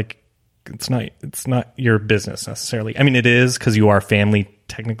me? It's like, it's not your business necessarily. I mean, it is because you are family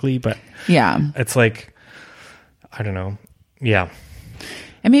technically, but Yeah. it's like, I don't know. Yeah.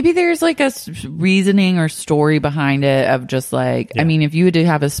 And maybe there's like a reasoning or story behind it of just like, I mean, if you had to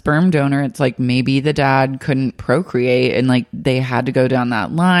have a sperm donor, it's like maybe the dad couldn't procreate and like they had to go down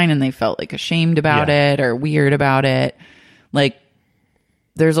that line and they felt like ashamed about Yeah. it or weird about it. Like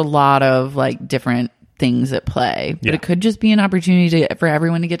there's a lot of like different things at play, but Yeah. it could just be an opportunity for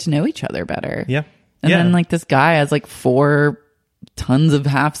everyone to get to know each other better. Yeah. And yeah. then like this guy has like 4 tons of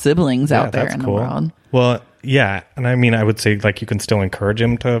half siblings out there that's in cool. the world. Well, yeah, and I mean, I would say like you can still encourage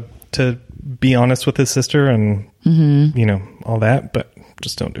him to be honest with his sister and you know all that, but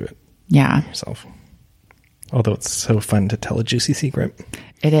just don't do it Yeah. yourself. Although it's so fun to tell a juicy secret.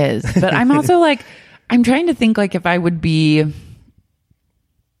 It is. But I'm also like, I'm trying to think like if I would be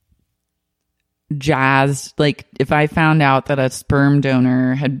jazzed, like if I found out that a sperm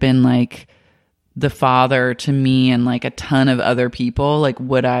donor had been like the father to me and like a ton of other people, like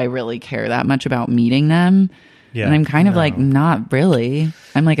would I really care that much about meeting them? Yeah, And I'm kind of no. like, not really.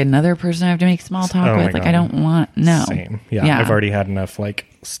 I'm like another person I have to make small talk Oh my with. Like God. I don't want, no. Same. Yeah, I've already had enough like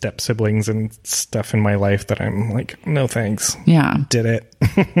step siblings and stuff in my life that I'm like, no thanks. Yeah. Did it.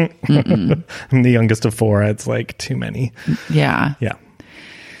 I'm the youngest of 4. It's like too many. Yeah. Yeah.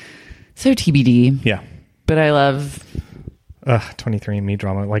 So TBD. Yeah. But I love... 23andMe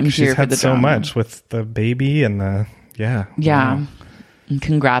drama. Like, I'm here she's for had the so drama. much with the baby and the... Yeah. Yeah. Wow. And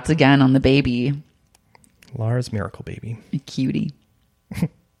congrats again on the baby. Lara's miracle baby. A cutie.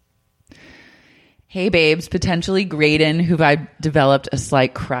 Hey, babes. Potentially Graydon, who I've developed a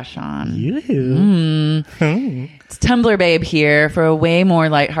slight crush on. It's Tumblr Babe here for a way more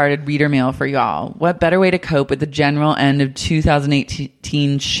lighthearted reader mail for y'all. What better way to cope with the general end of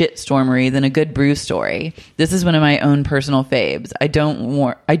 2018 shitstormery than a good brew story? This is one of my own personal faves. I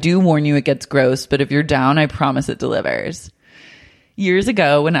do warn you it gets gross, but if you're down, I promise it delivers. Years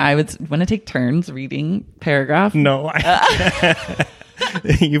ago, when I was... Want to take turns reading paragraph? No.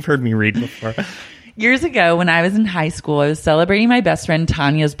 You've heard me read before. Years ago, when I was in high school, I was celebrating my best friend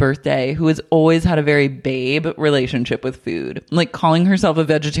Tanya's birthday, who has always had a very babe relationship with food. Like calling herself a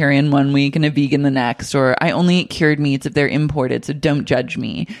vegetarian one week and a vegan the next, or I only eat cured meats if they're imported, so don't judge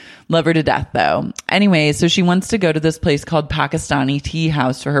me. Love her to death, though. Anyway, so she wants to go to this place called Pakistani Tea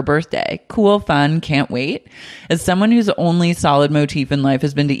House for her birthday. Cool, fun, can't wait. As someone whose only solid motif in life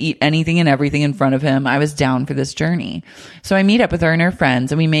has been to eat anything and everything in front of him, I was down for this journey. So I meet up with her and her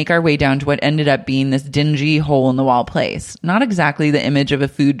friends, and we make our way down to what ended up being this dingy hole-in-the-wall place. Not exactly the image of a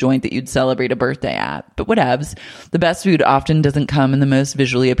food joint that you'd celebrate a birthday at, but whatevs. The best food often doesn't come in the most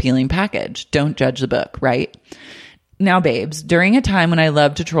visually appealing package. Don't judge the book, right? Now, babes, during a time when I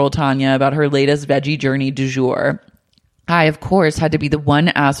loved to troll Tanya about her latest veggie journey du jour, I, of course, had to be the one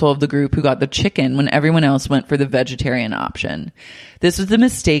asshole of the group who got the chicken when everyone else went for the vegetarian option. This was the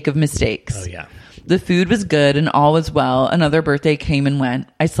mistake of mistakes. Oh, yeah. The food was good and all was well. Another birthday came and went.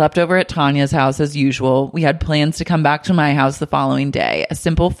 I slept over at Tanya's house as usual. We had plans to come back to my house the following day, a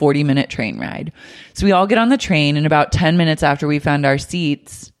simple 40-minute train ride. So we all get on the train, and about 10 minutes after we found our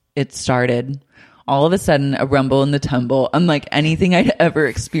seats, it started. All of a sudden, a rumble and the tumble, unlike anything I'd ever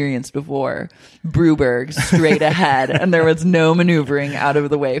experienced before. Brewberg straight ahead, and there was no maneuvering out of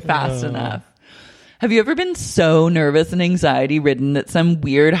the way fast enough. Have you ever been so nervous and anxiety-ridden that some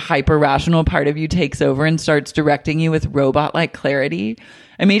weird, hyper-rational part of you takes over and starts directing you with robot-like clarity?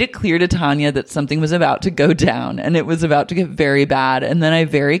 I made it clear to Tanya that something was about to go down, and it was about to get very bad, and then I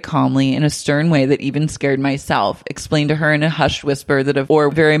very calmly, in a stern way that even scared myself, explained to her in a hushed whisper that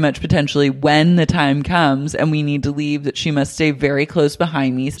or very much potentially when the time comes and we need to leave, that she must stay very close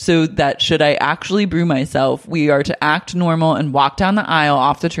behind me, so that should I actually brew myself, we are to act normal and walk down the aisle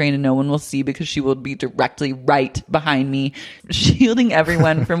off the train and no one will see because she will be directly right behind me, shielding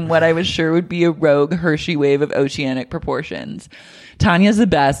everyone from what I was sure would be a rogue Hershey wave of oceanic proportions. Tanya's the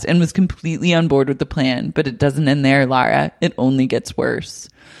best and was completely on board with the plan, but it doesn't end there, Lara. It only gets worse.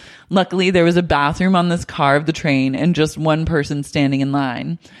 Luckily, there was a bathroom on this car of the train and just one person standing in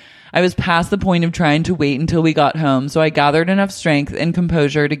line. I was past the point of trying to wait until we got home, so I gathered enough strength and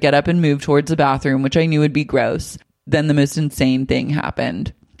composure to get up and move towards the bathroom, which I knew would be gross. Then the most insane thing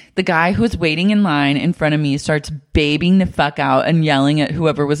happened. The guy who was waiting in line in front of me starts babing the fuck out and yelling at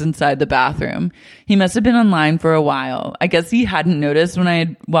whoever was inside the bathroom. He must have been in line for a while. I guess he hadn't noticed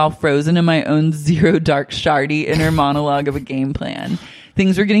while frozen in my own zero dark shardy inner monologue of a game plan.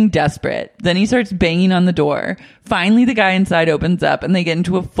 Things were getting desperate. Then he starts banging on the door. Finally, the guy inside opens up and they get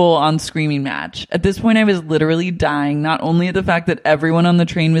into a full-on screaming match. At this point, I was literally dying, not only at the fact that everyone on the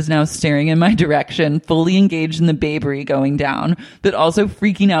train was now staring in my direction, fully engaged in the babery going down, but also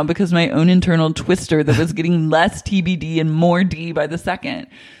freaking out because my own internal twister that was getting less TBD and more D by the second.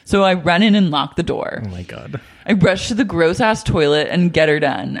 So I run in and lock the door. Oh my God. I rush to the gross-ass toilet and get her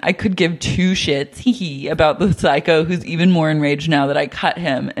done. I could give two shits, hee about the psycho who's even more enraged now that I cut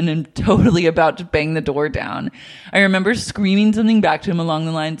him and am totally about to bang the door down. I remember screaming something back to him along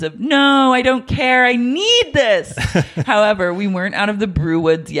the lines of, "No, I don't care. I need this." However, we weren't out of the brew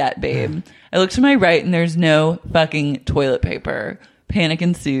woods yet, babe. I look to my right and there's no fucking toilet paper. Panic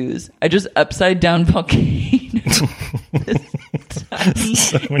ensues. I just upside down volcano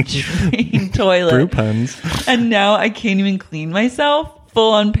this tiny train toilet. Brew puns. And now I can't even clean myself.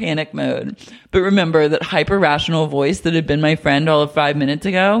 Full on panic mode. But remember that hyper rational voice that had been my friend all of 5 minutes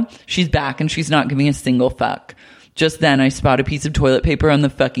ago, she's back and she's not giving a single fuck. Just then I spot a piece of toilet paper on the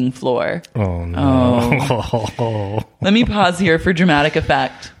fucking floor. Oh no. Oh. Let me pause here for dramatic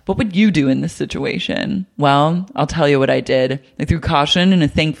effect. What would you do in this situation? Well, I'll tell you what I did. I threw caution and a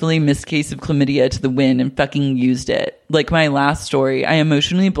thankfully missed case of chlamydia to the wind and fucking used it. Like my last story, I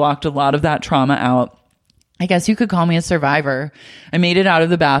emotionally blocked a lot of that trauma out. I guess you could call me a survivor. I made it out of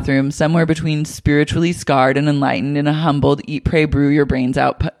the bathroom, somewhere between spiritually scarred and enlightened in a humbled eat, pray, brew your brains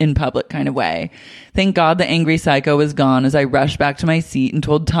out in public kind of way. Thank God the angry psycho was gone as I rushed back to my seat and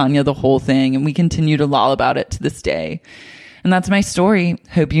told Tanya the whole thing, and we continue to loll about it to this day. And that's my story.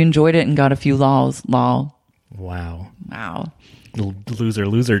 Hope you enjoyed it and got a few lols. Lol. Wow. Wow.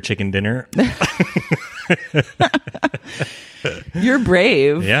 Loser chicken dinner. You're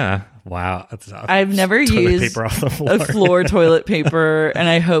brave. Yeah. Wow. I've never toilet used paper off the floor. a floor toilet paper, and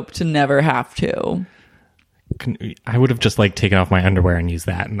I hope to never have to. I would have just like taken off my underwear and used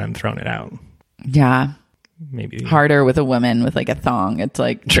that and then thrown it out. Yeah. Maybe Harder with a woman with like a thong. It's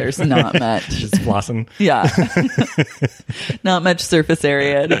like there's not much. just flossing. Yeah. Not much surface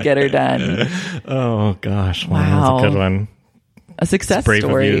area to get her done. Oh gosh. Wow. That's a good one. A success Brave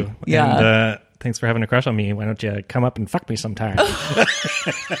story. of you. Yeah. And, thanks for having a crush on me. Why don't you come up and fuck me sometime?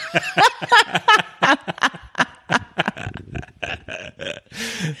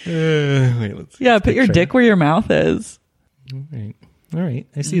 Wait, let's see Yeah, this put your picture. dick where your mouth is. All right.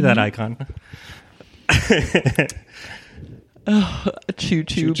 I see that icon. Choo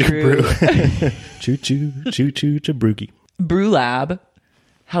choo Choo brew. Choo choo choo choo chabrugi. Brew Lab.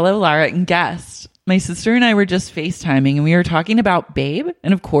 Hello, Lara and guest. My sister and I were just FaceTiming and we were talking about Babe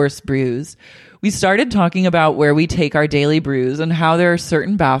and, of course, brews. We started talking about where we take our daily brews and how there are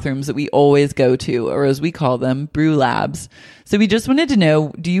certain bathrooms that we always go to, or as we call them, brew labs. So we just wanted to know,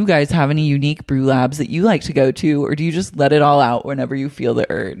 do you guys have any unique brew labs that you like to go to, or do you just let it all out whenever you feel the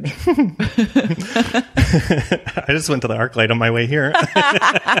urge? I just went to the ArcLight on my way here.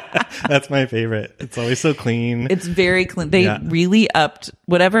 That's my favorite. It's always so clean. It's very clean. They really upped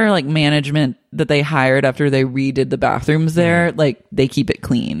whatever like management that they hired after they redid the bathrooms there. Like they keep it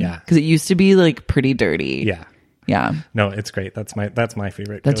clean. Yeah. Because it used to be like pretty dirty. Yeah. Yeah. No, it's great. That's my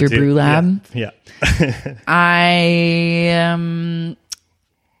favorite. That's your go-to. brew lab? Yeah.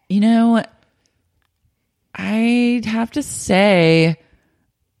 I'd have to say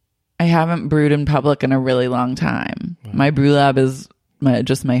I haven't brewed in public in a really long time. Wow. My brew lab is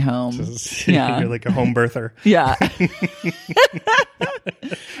just my home. Yeah. You're like a home birther. Yeah.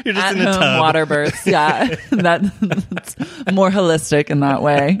 You're just At in a home tub. water births. Yeah. That's more holistic in that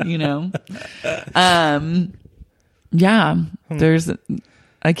way, Yeah.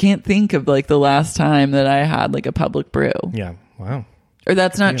 I can't think of like the last time that I had like a public brew. Yeah. Wow. Or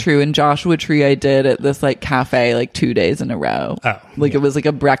that's not true. In Joshua Tree, I did at this like cafe like 2 days in a row. Oh, like it was like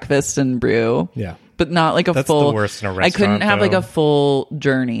a breakfast and brew. Yeah. But not like a That's full. the worst in a I couldn't restaurant, have like though. a full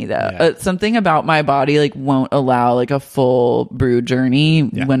journey though. Yeah. Something about my body like won't allow like a full brew journey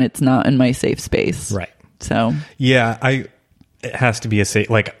when it's not in my safe space. Right. So Yeah. It has to be a safe,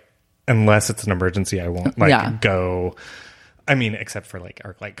 like, unless it's an emergency, I won't go. I mean, except for like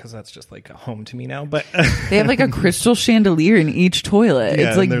ArcLight, because that's just like a home to me now. But they have like a crystal chandelier in each toilet. yeah,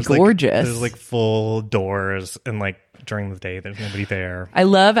 It's like there's, gorgeous. there's like full doors, and like during the day, there's nobody there. I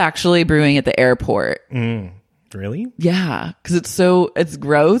love actually brewing at the airport. Really? Yeah, because it's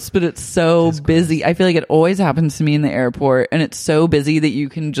gross, but it's so busy. I feel like it always happens to me in the airport, and it's so busy that you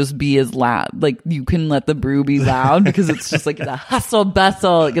can just be as loud. Like you can let the brew be loud because it's just like the hustle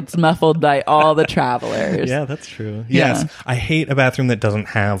bustle. It gets muffled by all the travelers. Yeah, that's true. Yeah. Yes. I hate a bathroom that doesn't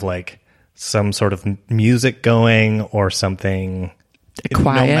have like some sort of music going or something.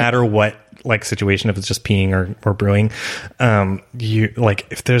 Quiet. No matter what like situation, if it's just peeing or brewing, you like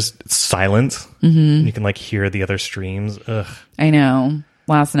if there's silence, you can like hear the other streams. Ugh. I know.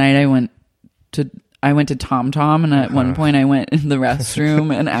 Last night I went to Tom Tom, and at one point I went in the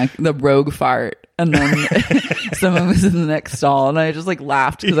restroom and the rogue fart, and then someone was in the next stall, and I just like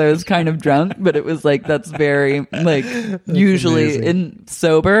laughed because I was kind of drunk, but it was like that's very like usually amazing. in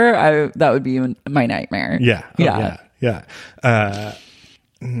sober that would be my nightmare. Yeah. Oh, Yeah. Yeah.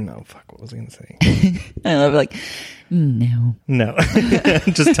 No, fuck. What was I going to say? I love like no.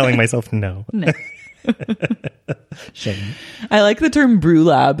 Just telling myself no. No. Shame. I like the term brew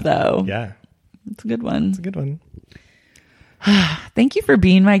lab though. Yeah. It's a good one. It's a good one. Thank you for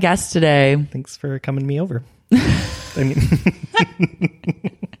being my guest today. Thanks for coming me over. I mean,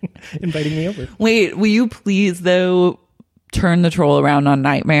 inviting me over. Wait, will you please though turn the troll around on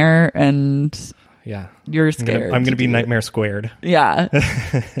Nightmare? And Yeah. you're scared. I'm going to be do it. Nightmare squared. Yeah.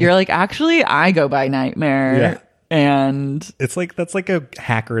 You're like, actually, I go by Nightmare. Yeah. And It's like, that's like a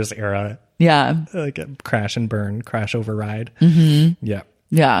hackers era, yeah. like a crash and burn, crash override. Mm-hmm. Yeah.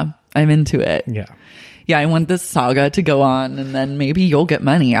 Yeah. I'm into it. Yeah. Yeah. I want this saga to go on, and then maybe you'll get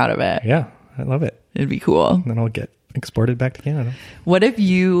money out of it. Yeah. I love it. It'd be cool. Then I'll get exported back to Canada. What if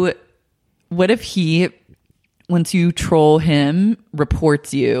he, once you troll him,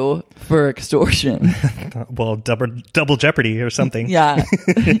 reports you for extortion? Well, double jeopardy or something. Yeah.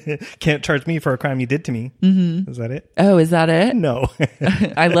 Can't charge me for a crime you did to me. Mm-hmm. Is that it? Oh, is that it? No.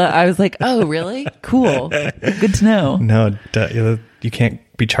 I was like, oh, really? Cool. Good to know. No, you can't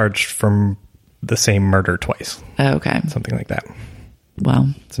be charged from the same murder twice. Oh, okay. Something like that.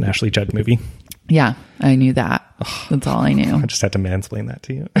 Well, It's an Ashley Judd movie. yeah, I knew that. That's all I knew. I just had to mansplain that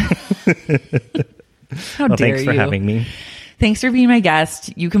to you. How Well, dare thanks for you? having me. Thanks for being my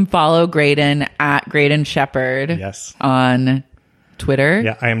guest. You can follow Graydon at Graydon Shepherd Yes. on Twitter.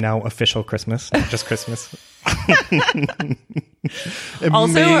 Yeah, I am now official Christmas, not just Christmas. It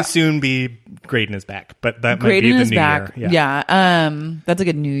Also- may soon be Graydon is back, but that Graydon might be the is new back. year. Yeah. That's like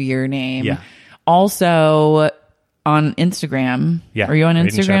a New Year name. Yeah. Also on Instagram. Yeah. Are you on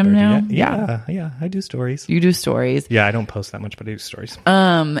Graydon Instagram Shepherd. now? Yeah. I do stories. You do stories. Yeah, I don't post that much, but I do stories.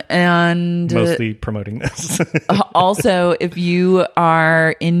 And Mostly promoting this. also, if you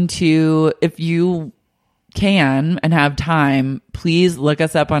can and have time, please look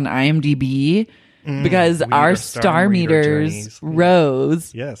us up on IMDb because our our star star reader meters journeys.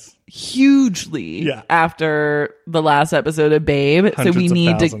 rose Yes. hugely Yeah. after the last episode of Babe. So we Hundreds of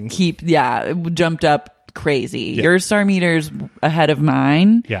need to thousands. keep, it jumped up crazy. Yeah. Your star meter's ahead of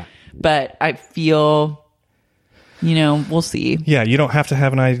mine. Yeah. But I feel, we'll see. Yeah, you don't have to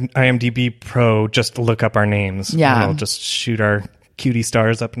have an IMDb Pro. Just look up our names. Yeah. And I'll just shoot our cutie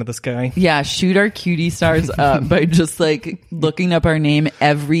stars up into the sky. Yeah, shoot our cutie stars up by just like looking up our name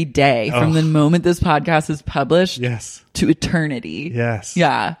every day from the moment this podcast is published Yes. to eternity. Yes.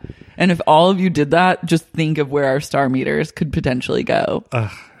 Yeah. And if all of you did that, just think of where our star meters could potentially go.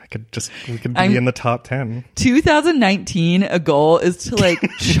 We could be in the top 10. 2019, a goal is to like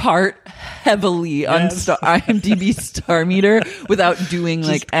chart heavily on Yes. IMDb star meter without doing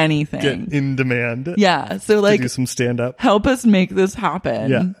like anything. Get in demand. Yeah. So To like do some stand up. help us make this happen.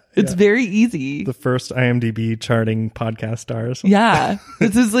 Yeah, It's yeah. very easy. The first IMDb charting podcast stars. Yeah,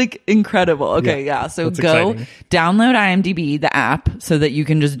 this is like incredible. Okay, yeah. So that's go exciting. download IMDb, the app, so that you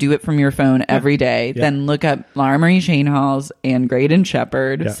can just do it from your phone every day. Yeah. Then look up Lara Marie Shanehalls and Graydon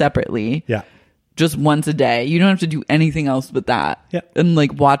Shepherd Yeah. separately. Yeah. Just once a day. You don't have to do anything else but that. Yeah. And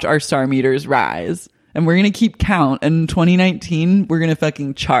like watch our star meters rise. And we're going to keep count. And in 2019, we're going to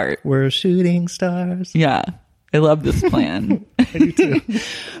fucking chart. We're shooting stars. Yeah. I love this plan.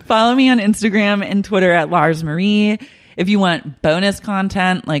 Follow me on Instagram and Twitter at Lars Marie. If you want bonus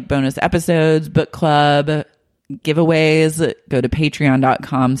content like bonus episodes, book club, giveaways, go to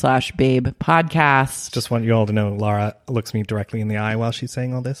patreon.com/babe podcast. Just want you all to know Laura looks me directly in the eye while she's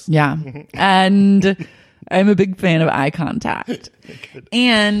saying all this. Yeah. And I'm a big fan of eye contact.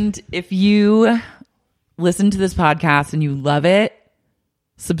 And if you listen to this podcast and you love it,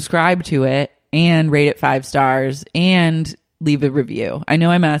 subscribe to it and rate it 5 stars and leave a review. I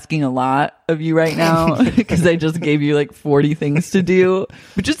know I'm asking a lot of you right now because I just gave you like 40 things to do,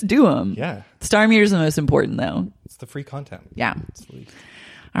 but just do them. Yeah. Star meter is the most important though. It's the free content. Yeah. Sweet.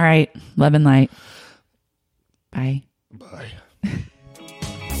 All right. Love and light. Bye. Bye.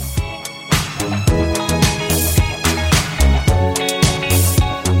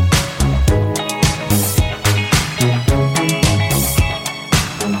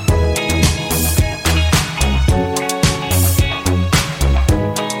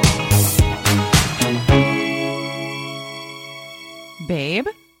 Babe.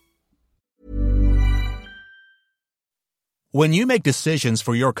 When you make decisions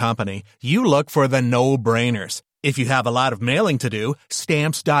for your company, you look for the no-brainers. If you have a lot of mailing to do,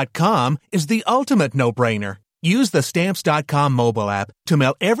 Stamps.com is the ultimate no-brainer. Use the Stamps.com mobile app to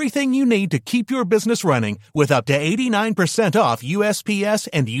mail everything you need to keep your business running with up to 89% off USPS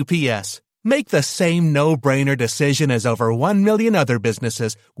and UPS. Make the same no-brainer decision as over 1 million other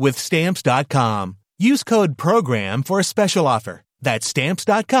businesses with Stamps.com. Use code PROGRAM for a special offer. That's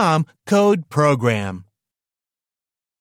Stamps.com, code PROGRAM.